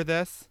vibe for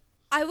this.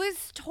 I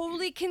was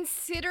totally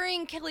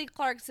considering Kelly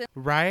Clarkson.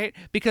 Right?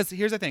 Because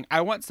here's the thing.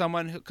 I want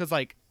someone who,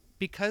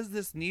 because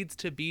this needs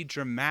to be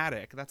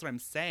dramatic. That's what I'm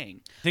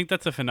saying. I think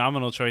that's a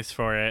phenomenal choice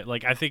for it.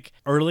 Like, I think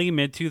early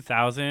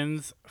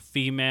mid-2000s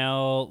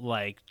female,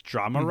 like,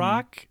 drama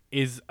rock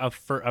is a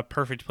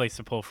perfect place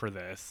to pull for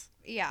this.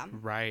 Yeah.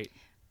 Right.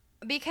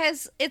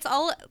 Because it's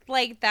all,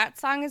 like, that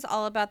song is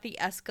all about the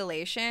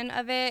escalation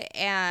of it,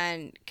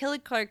 and Kelly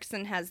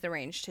Clarkson has the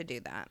range to do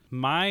that.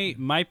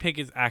 My pick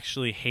is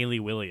actually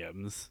Hayley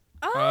Williams.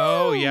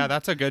 Oh, yeah,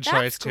 that's a good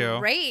choice, too.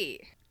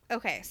 Great.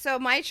 Okay, so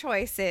my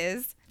choice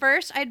is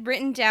first I'd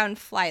written down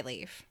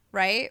Flyleaf,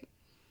 right?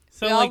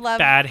 So We all like love-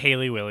 bad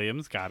Haley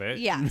Williams, got it.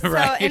 Yeah. So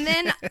Right. and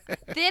then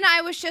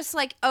I was just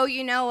like, oh,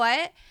 you know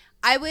what?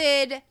 I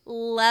would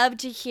love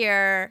to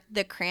hear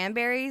the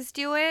Cranberries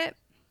do it.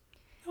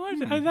 Oh,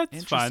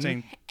 that's fun.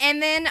 Interesting.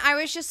 And then I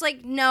was just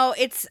like, no,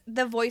 it's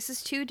the voice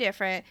is too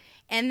different.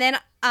 And then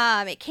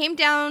it came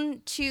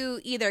down to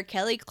either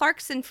Kelly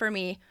Clarkson for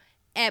me,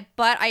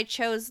 but I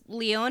chose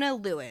Leona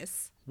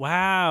Lewis.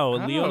 Wow,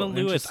 Leona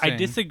Lewis. I interesting.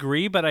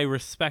 disagree, but I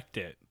respect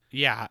it.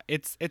 Yeah,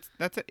 it's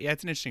an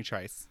interesting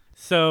choice.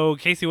 So,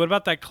 Casey, what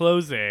about that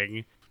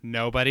closing?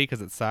 Nobody,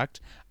 because it sucked.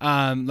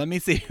 Let me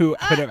see who would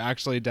have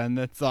actually done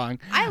this song.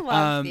 I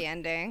love the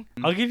ending.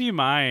 I'll give you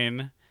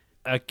mine.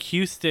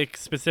 Acoustic,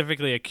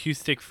 specifically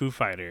acoustic Foo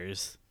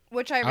Fighters.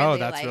 Which I really Oh,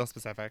 that's like. real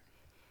specific.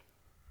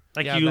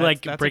 Like Yeah, you that's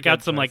like a break good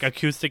out some like choice.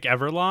 acoustic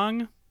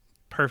Everlong.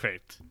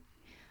 Perfect.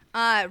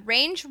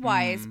 Range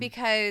wise,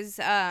 because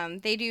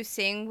they do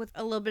sing with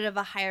a little bit of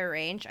a higher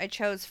range, I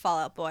chose Fall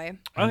Out Boy. Okay,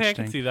 I can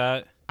Interesting. see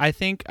that. I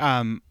think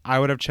I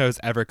would have chose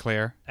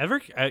Everclear.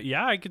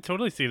 Yeah, I could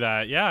totally see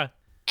that. Yeah.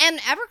 And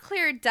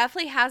Everclear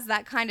definitely has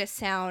that kind of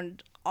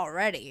sound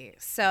already.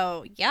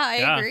 So, yeah, I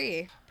Yeah.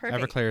 agree.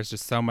 Perfect. Everclear is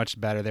just so much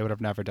better. They would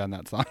have never done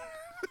that song.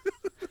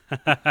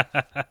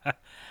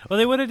 Well,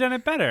 they would have done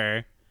it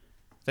better.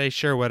 They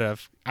sure would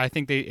have. I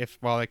think they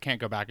can't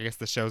go back. I guess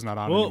the show's not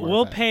on We'll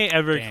anymore. but pay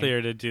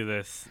Everclear to do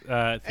this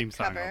theme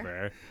song cover.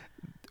 over.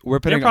 We're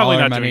putting They're probably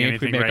all our not doing money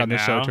if we anything make right on the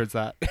show now. towards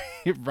that.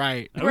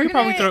 Right. We're We could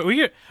probably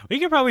gonna- we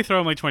could probably throw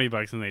them like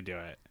 $20 and they do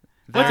it.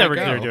 What's There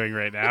you Everclear go. doing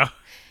right now?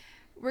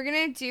 We're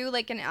going to do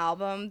like an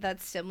album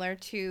that's similar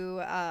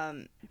to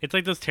It's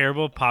like those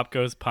terrible Pop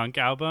Goes Punk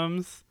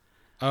albums,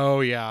 Oh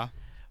yeah.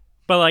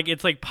 but like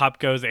it's like Pop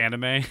Goes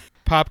anime.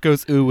 Pop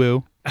goes ooh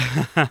woo.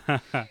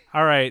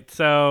 All right,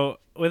 so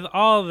with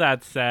all of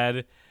that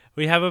said,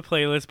 we have a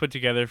playlist put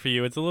together for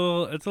you. It's a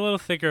little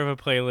thicker of a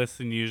playlist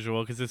than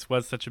usual because this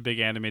was such a big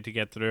anime to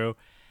get through.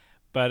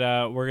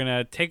 But we're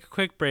gonna take a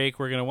quick break.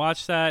 We're gonna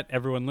watch that.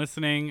 Everyone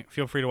listening,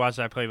 feel free to watch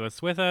that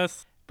playlist with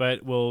us.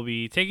 But we'll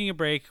be taking a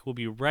break. We'll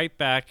be right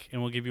back,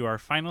 and we'll give you our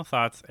final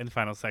thoughts and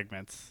final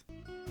segments.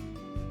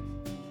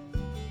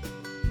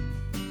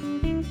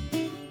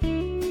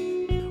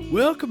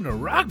 Welcome to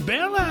Rock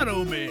Bell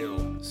Auto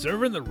Mail,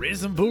 serving the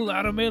risen bull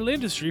auto mail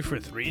industry for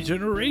 3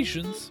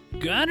 generations.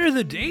 Gone are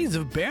the days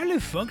of barely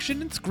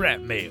functioning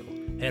scrap mail.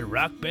 At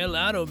Rock Bell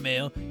Auto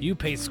Mail, you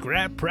pay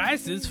scrap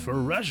prices for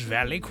Rush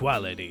Valley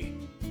quality.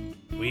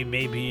 We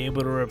may be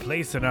able to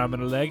replace an arm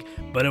and a leg,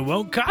 but it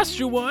won't cost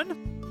you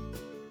one.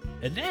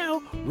 And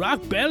now,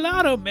 Rock Bell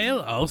Auto Mail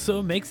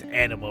also makes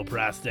animal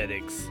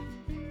prosthetics.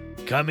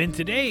 Come in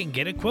today and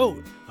get a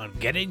quote on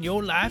getting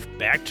your life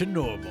back to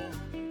normal.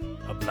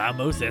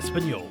 Hablamos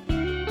Español.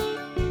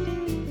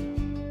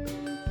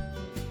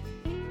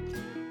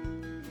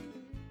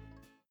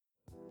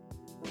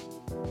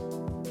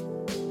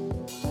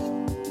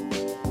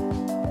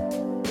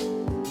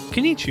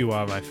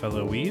 Konnichiwa, my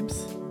fellow weebs.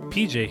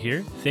 PJ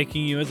here,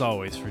 thanking you as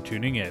always for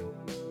tuning in.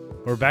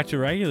 We're back to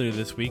regular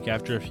this week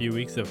after a few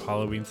weeks of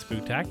Halloween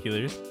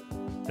spooktaculars.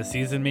 The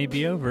season may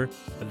be over,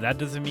 but that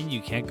doesn't mean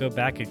you can't go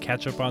back and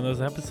catch up on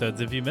those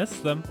episodes if you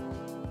missed them.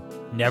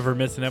 Never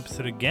miss an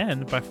episode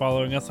again by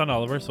following us on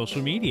all of our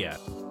social media.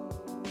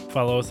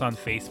 Follow us on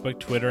Facebook,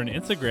 Twitter, and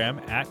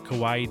Instagram at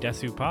Kawaii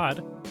Desu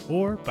Pod,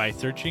 or by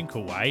searching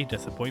Kawaii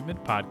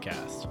Disappointment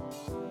Podcast.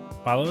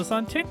 Follow us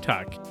on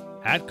TikTok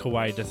at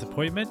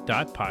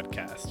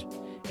kawaiidisappointment.podcast.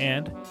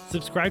 And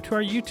subscribe to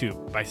our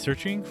YouTube by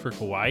searching for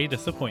Kawaii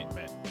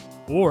Disappointment.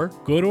 Or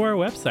go to our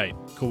website,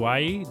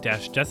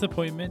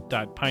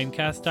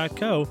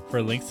 kawaii-disappointment.pinecast.co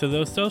for links to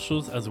those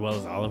socials as well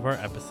as all of our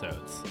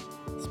episodes.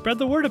 Spread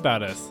the word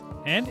about us.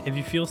 And if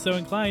you feel so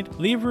inclined,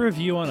 leave a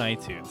review on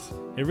iTunes.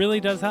 It really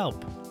does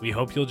help. We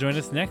hope you'll join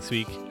us next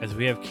week as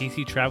we have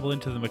Casey travel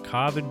into the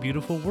macabre and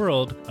beautiful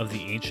world of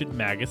the ancient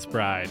Magus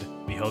Bride.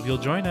 We hope you'll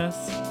join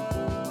us.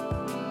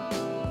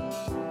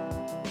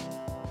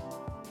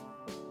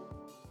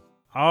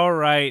 All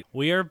right,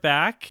 we are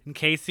back. And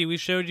Casey, we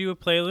showed you a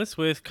playlist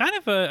with kind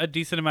of a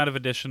decent amount of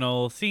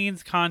additional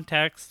scenes,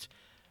 context.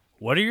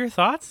 What are your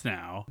thoughts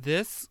now?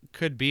 This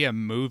could be a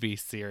movie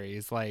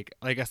series, like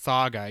a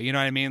saga. You know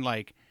what I mean?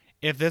 Like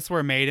if this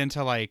were made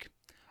into like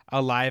a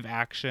live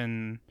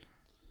action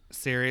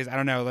series, I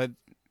don't know. Like,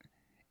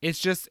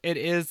 it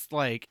is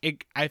like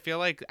it. I feel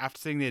like after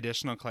seeing the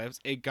additional clips,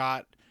 it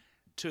got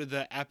to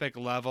the epic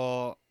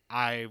level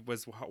I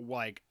was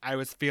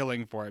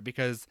feeling for it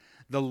because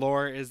the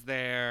lore is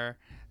there,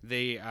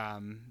 the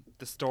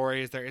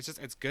story is there.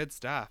 It's good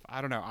stuff. I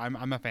don't know.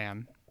 I'm a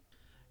fan.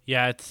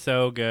 Yeah, it's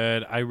so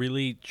good. I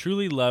really,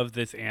 truly love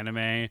this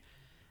anime.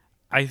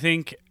 I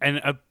think, and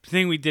a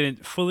thing we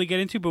didn't fully get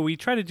into, but we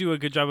try to do a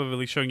good job of at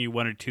least showing you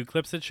one or two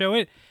clips that show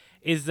it,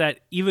 is that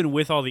even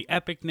with all the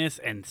epicness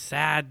and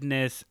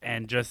sadness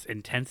and just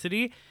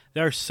intensity,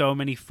 there are so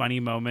many funny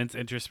moments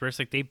interspersed.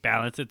 Like, they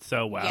balance it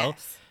so well.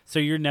 Yes. So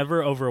you're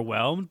never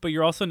overwhelmed, but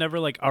you're also never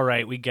like, all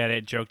right, we get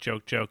it, joke,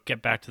 joke, joke,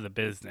 get back to the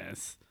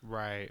business.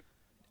 Right.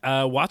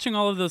 watching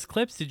all of those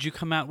clips, did you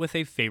come out with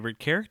a favorite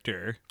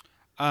character?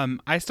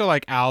 I still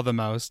like Al the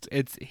most.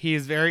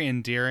 He's very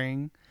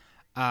endearing.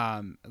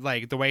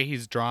 Like the way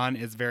he's drawn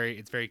is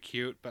it's very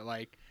cute, but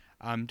like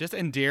just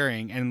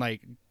endearing and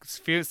like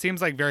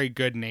seems like very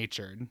good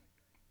natured.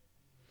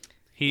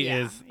 He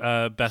Yeah. is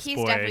best He's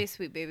boy. definitely a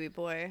sweet baby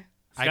boy.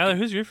 Skylar,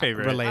 who's your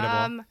favorite?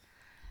 Relatable.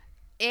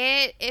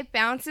 It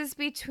bounces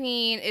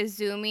between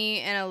Izumi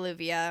and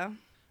Olivia.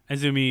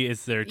 Azumi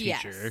is their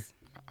teacher.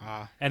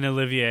 Yes. And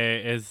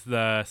Olivier is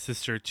the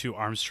sister to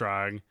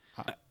Armstrong.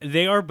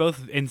 They are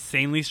both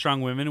insanely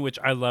strong women, which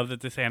I love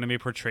that this anime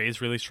portrays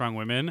really strong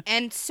women.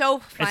 And so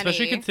funny.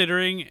 Especially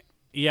considering,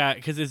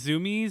 because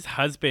Izumi's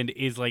husband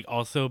is like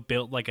also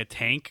built like a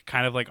tank,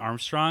 kind of like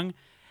Armstrong.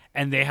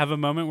 And they have a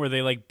moment where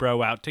they like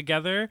bro out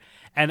together.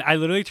 And I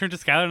literally turned to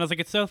Skylar and I was like,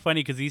 it's so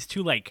funny because these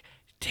two like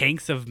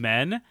tanks of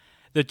men,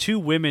 the two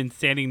women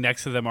standing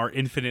next to them are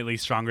infinitely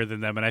stronger than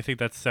them. And I think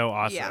that's so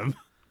awesome.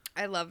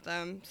 Yeah. I love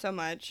them so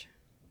much.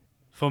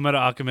 Full Metal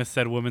Alchemist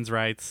said women's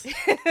rights.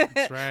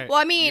 That's right. Well,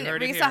 I mean, You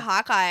heard it Risa here.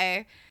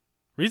 Hawkeye.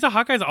 Risa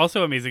Hawkeye is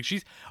also amazing.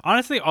 She's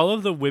honestly, all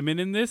of the women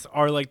in this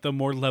are like the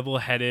more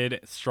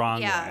level-headed,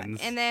 strong Yeah. ones.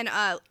 And then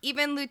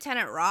even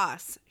Lieutenant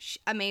Ross.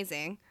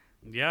 Amazing.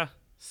 Yeah,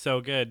 so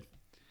good.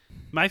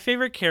 My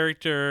favorite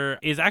character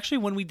is actually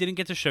one we didn't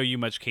get to show you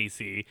much,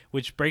 Casey,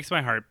 which breaks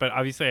my heart, but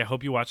obviously I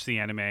hope you watch the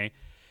anime,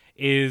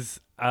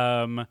 is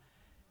a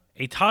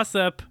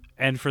toss-up,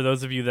 and for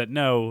those of you that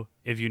know,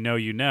 if you know,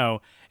 you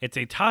know, it's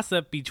a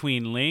toss-up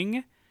between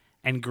Ling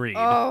and Greed.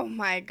 Oh,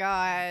 my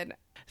God.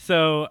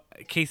 So,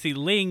 Casey,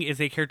 Ling is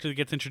a character that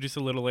gets introduced a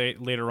little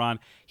later on.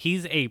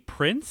 He's a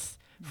prince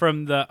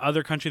from the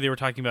other country they were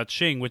talking about,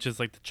 Qing, which is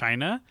like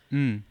China.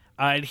 And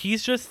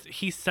he's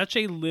such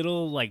a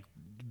little like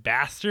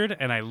bastard,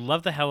 and I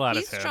love the hell out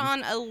He's of him.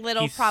 drawn a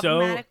little He's so-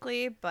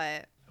 problematically,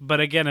 but But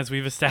again, as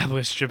we've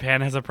established, Japan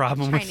has a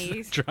problem Chinese.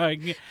 with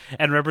drawing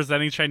and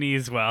representing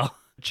Chinese well.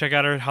 Check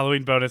out our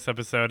Halloween bonus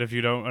episode if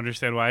you don't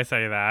understand why I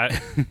say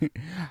that.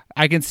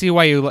 I can see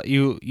why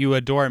you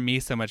adore me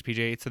so much,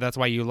 PJ. So that's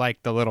why you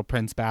like the little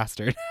prince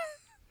bastard.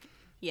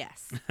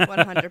 yes,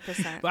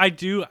 100%. But I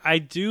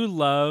do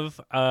love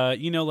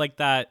like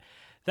that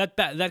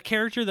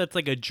character that's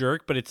like a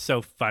jerk, but it's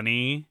so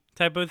funny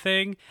type of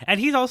thing.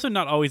 And he's also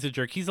not always a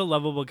jerk. He's a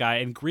lovable guy.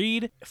 And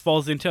Greed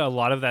falls into a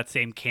lot of that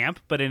same camp,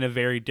 but in a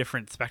very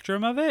different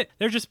spectrum of it.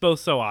 They're just both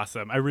so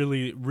awesome. I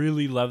really,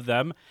 really love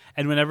them.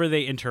 And whenever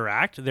they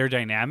interact, their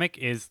dynamic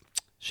is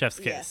chef's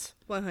kiss. Yes,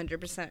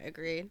 100%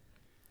 agreed.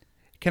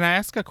 Can I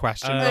ask a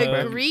question? real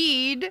quick?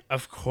 Agreed.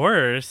 Of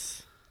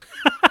course.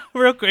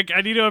 Real quick,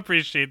 I need to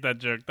appreciate that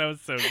joke. That was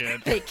so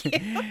good. Thank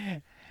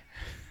you.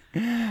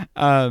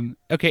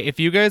 Okay, if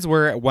you guys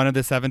were one of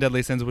the 7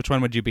 deadly sins, which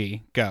one would you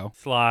be? Go.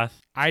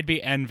 Sloth. I'd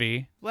be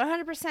envy.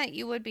 100%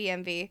 you would be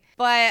envy.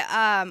 But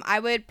I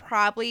would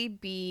probably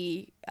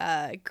be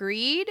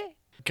greed.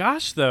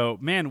 Gosh, though,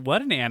 man,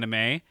 what an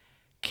anime.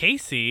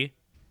 Casey,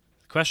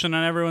 question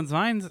on everyone's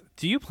minds,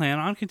 do you plan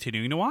on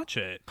continuing to watch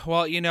it?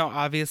 Well,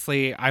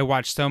 obviously, I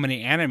watch so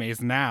many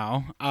animes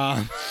now.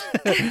 Yeah,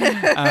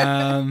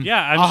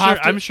 I'll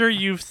have to- I'm sure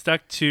you've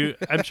struck true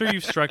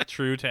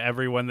to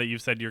everyone that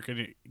you've said you're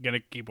gonna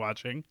keep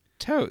watching.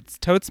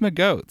 Totes my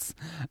goats.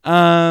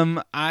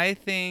 I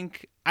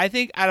think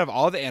out of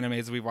all the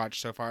animes we've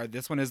watched so far,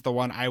 this one is the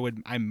one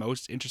I'm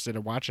most interested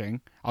in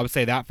watching. I would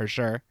say that for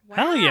sure.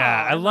 Hell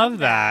yeah, Wow, I love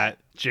that.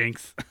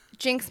 Jinx.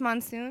 Jinx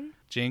Monsoon.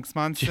 Jinx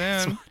Monsoon.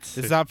 Monsoon. This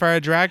is out for our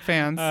drag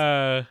fans.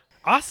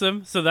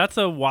 Awesome. So that's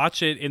a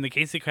watch it in the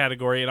Casey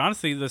category, and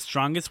honestly, the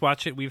strongest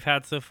watch it we've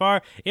had so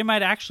far. It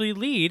might actually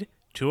lead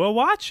to a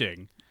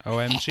watching.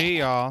 OMG,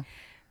 y'all.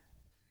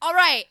 All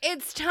right,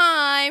 it's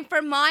time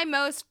for my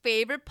most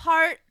favorite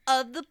part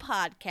of the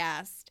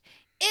podcast.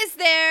 Is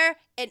there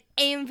an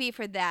AMV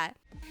for that?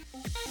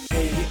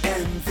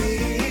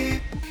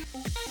 AMV,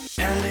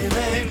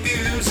 anime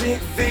music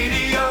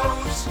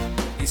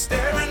videos. Is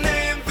there an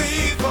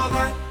AMV for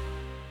that?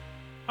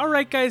 All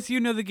right, guys, you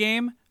know the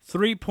game.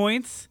 3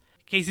 points.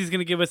 Casey's going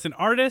to give us an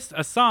artist,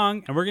 a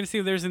song, and we're going to see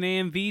if there's an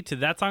AMV to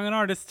that song and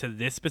artist to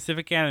this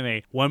specific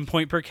anime. 1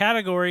 point per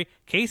category.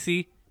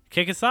 Casey,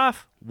 kick us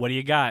off. What do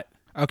you got?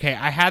 Okay,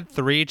 I had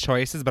 3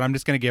 choices, but I'm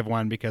just going to give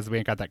one because we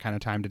ain't got that kind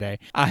of time today.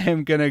 I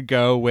am going to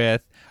go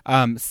with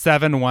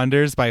 7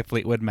 Wonders by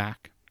Fleetwood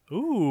Mac.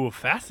 Ooh,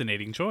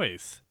 fascinating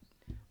choice.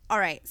 All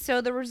right, so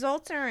the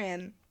results are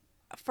in.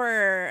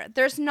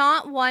 There's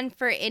not one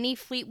for any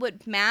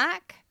Fleetwood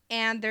Mac,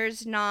 and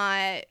there's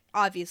not,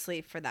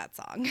 obviously, for that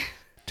song.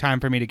 Time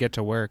for me to get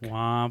to work.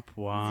 Womp,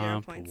 0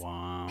 womp, points.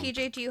 womp.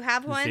 PJ, do you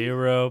have one?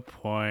 0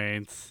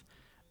 points.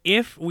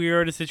 If we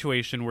are in a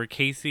situation where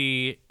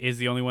Casey is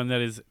the only one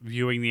that is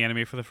viewing the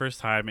anime for the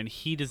first time and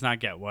he does not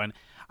get one,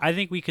 I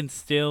think we can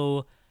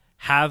still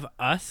have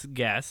us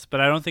guess, but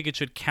I don't think it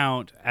should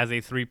count as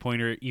a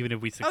 3-pointer even if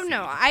we succeed. Oh,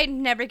 no, I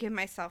never give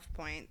myself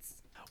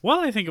points. While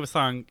I think of a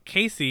song,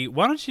 Casey,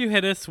 why don't you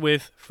hit us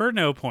with, for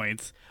no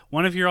points,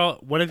 one of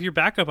your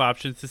backup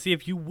options to see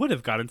if you would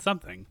have gotten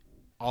something.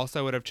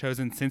 Also would have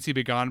chosen Since You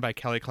Be Gone by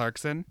Kelly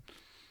Clarkson.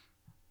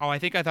 Oh, I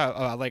think I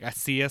thought like a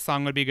Sia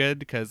song would be good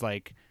because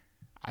like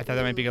I thought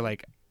that might be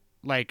like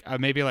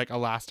maybe like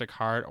Elastic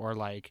Heart or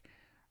like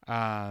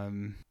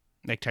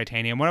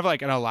Titanium, one of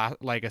like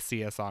like a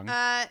Sia song.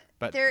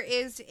 But there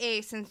is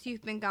a Since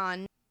You've Been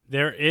Gone.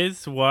 There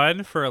is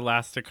one for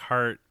Elastic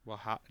Heart. Well,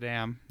 hot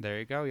damn, there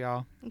you go,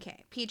 y'all.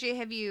 Okay, PJ,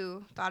 have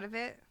you thought of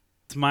it?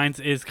 Mine's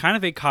is kind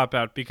of a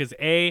cop-out because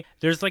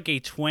there's like a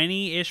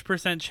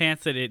 20-ish%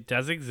 chance that it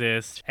does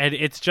exist, and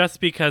it's just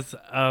because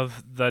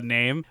of the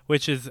name,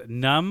 which is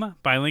Numb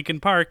by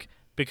Linkin Park,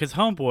 because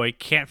Homeboy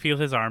can't feel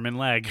his arm and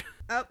leg.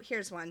 Oh,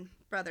 here's one.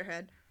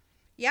 Brotherhood.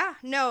 Yeah,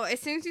 no,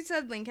 as soon as you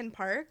said Linkin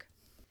Park,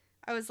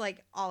 I was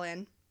like all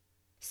in.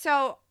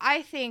 So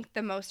I think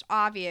the most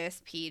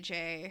obvious,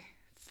 PJ,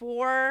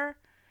 for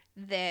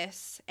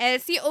this, and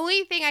it's the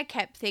only thing I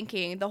kept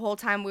thinking the whole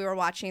time we were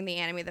watching the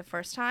anime the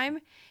first time,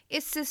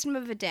 is System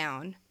of a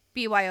Down,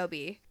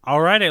 BYOB.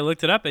 All right, I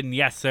looked it up, and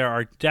yes, there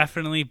are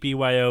definitely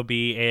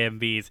BYOB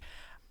AMVs.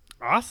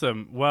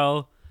 Awesome.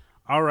 Well,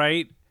 all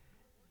right.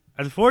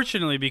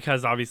 Unfortunately,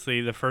 because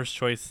obviously the first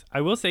choice,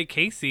 I will say,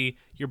 Casey,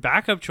 your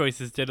backup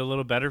choices did a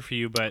little better for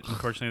you, but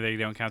unfortunately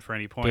they don't count for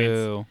any points.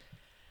 Boo.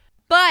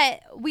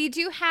 But we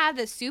do have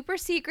the super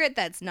secret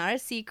that's not a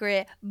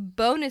secret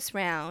bonus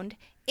round.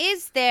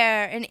 Is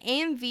there an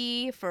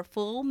AMV for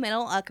Full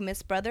Metal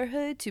Alchemist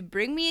Brotherhood to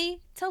Bring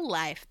Me to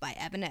Life by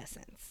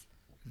Evanescence?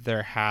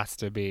 There has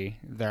to be.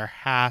 There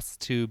has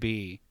to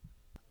be.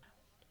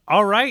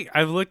 All right,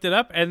 I've looked it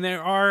up, and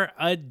there are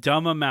a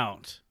dumb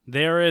amount.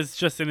 There is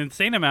just an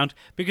insane amount,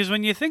 because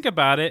when you think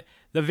about it,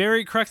 the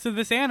very crux of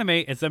this anime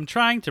is them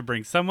trying to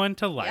bring someone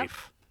to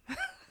life. Yep.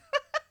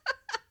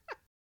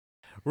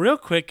 Real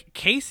quick,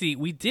 Casey,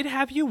 we did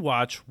have you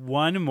watch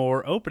one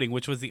more opening,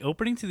 which was the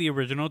opening to the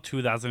original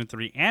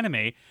 2003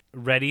 anime,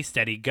 Ready,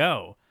 Steady,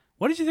 Go.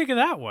 What did you think of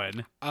that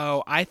one?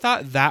 Oh, I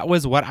thought that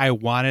was what I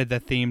wanted the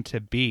theme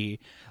to be.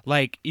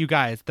 Like, you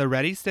guys, the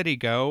Ready, Steady,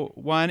 Go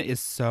one is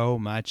so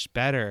much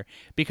better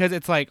because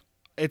it's like,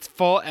 it's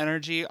full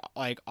energy,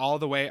 like all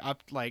the way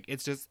up. Like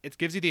it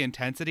gives you the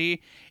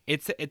intensity.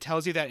 It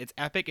tells you that it's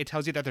epic. It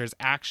tells you that there's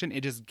action.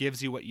 It just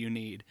gives you what you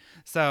need.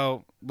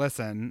 So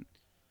listen,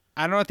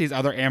 I don't know what these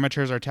other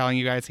amateurs are telling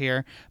you guys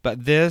here,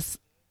 but this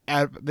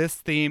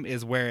theme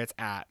is where it's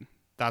at.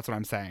 That's what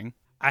I'm saying.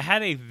 I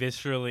had a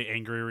viscerally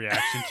angry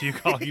reaction to you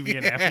calling me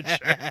an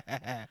amateur.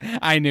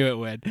 I knew it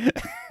would.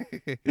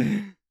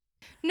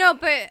 No,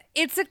 but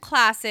it's a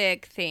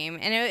classic theme,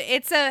 and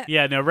it's a...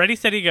 Yeah, no, Ready,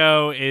 Steady,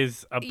 Go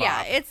is a bop.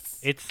 Yeah,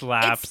 it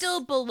slaps. It's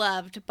still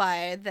beloved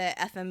by the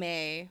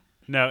FMA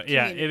No,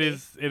 yeah, community.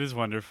 it is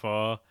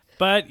wonderful.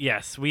 But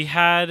yes, we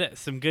had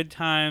some good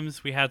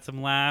times, we had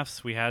some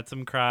laughs, we had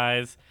some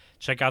cries.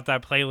 Check out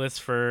that playlist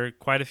for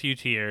quite a few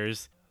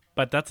tears.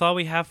 But that's all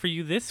we have for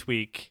you this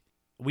week.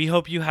 We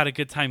hope you had a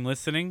good time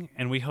listening,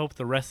 and we hope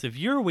the rest of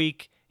your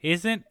week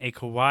isn't a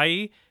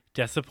kawaii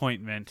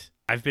disappointment.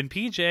 I've been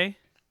PJ.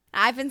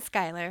 I've been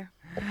Skylar.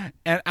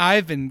 And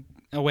I've been...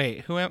 Oh,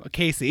 wait. Who am...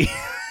 Casey.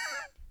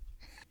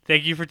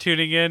 Thank you for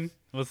tuning in.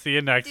 We'll see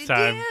you next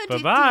time.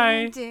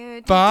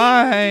 Bye-bye.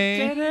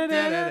 Bye.